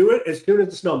 We'll do it as soon as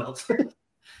the snow melts. All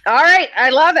right.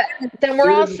 I love it. Then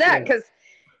we're all set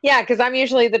because I'm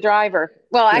usually the driver.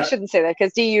 Well, I shouldn't say that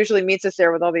because Dee usually meets us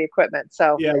there with all the equipment.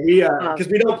 So we because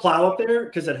we don't plow up there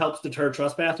because it helps deter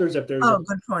trespassers if there's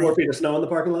 4 feet of snow in the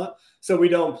parking lot. So we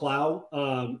don't plow.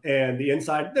 And the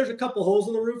inside, there's a couple holes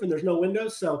in the roof and there's no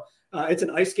windows. So it's an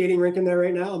ice skating rink in there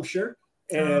right now, I'm sure.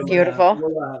 And beautiful.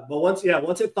 But once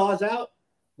it thaws out,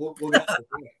 we'll get it.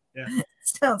 Yeah.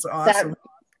 Sounds awesome.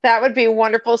 That would be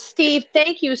wonderful. Steve,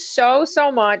 thank you so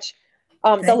much.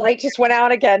 The light just went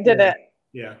out again, didn't it?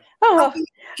 Yeah. Oh,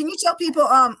 can you tell people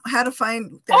how to find?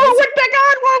 Went back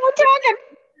on while we're talking.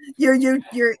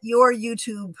 Your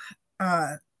YouTube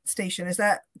station, is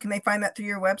that? Can they find that through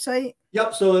your website?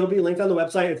 Yep. So it'll be linked on the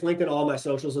website. It's linked in all my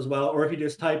socials as well. Or if you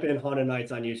just type in Haunted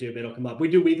Nights on YouTube, it'll come up. We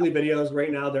do weekly videos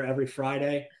right now. They're every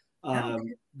Friday.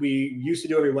 We used to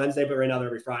do every Wednesday, but right now they're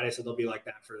every Friday. So they'll be like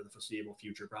that for the foreseeable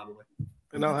future, probably.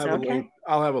 And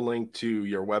I'll have a link to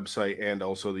your website and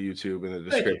also the YouTube in the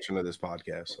description of this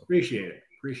podcast. So. Appreciate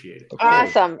it.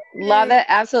 Awesome. Love it.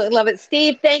 Absolutely love it.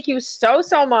 Steve, thank you so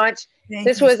much.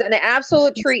 This was an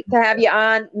absolute treat to have you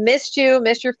on. Missed you,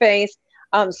 missed your face.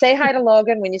 Say hi to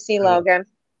Logan when you see Logan.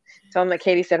 Tell him that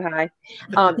Katie said hi.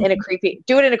 Do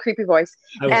it in a creepy voice.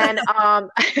 And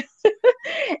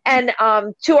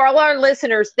to all our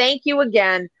listeners, thank you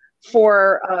again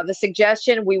for the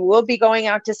suggestion. We will be going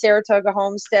out to Saratoga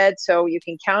Homestead, so you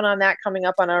can count on that coming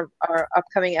up on our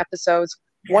upcoming episodes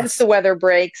once the weather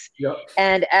breaks. Yep.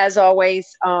 And as always,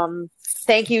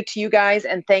 thank you to you guys,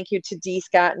 and thank you to D.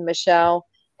 Scott and Michelle,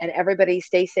 and everybody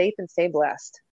stay safe and stay blessed.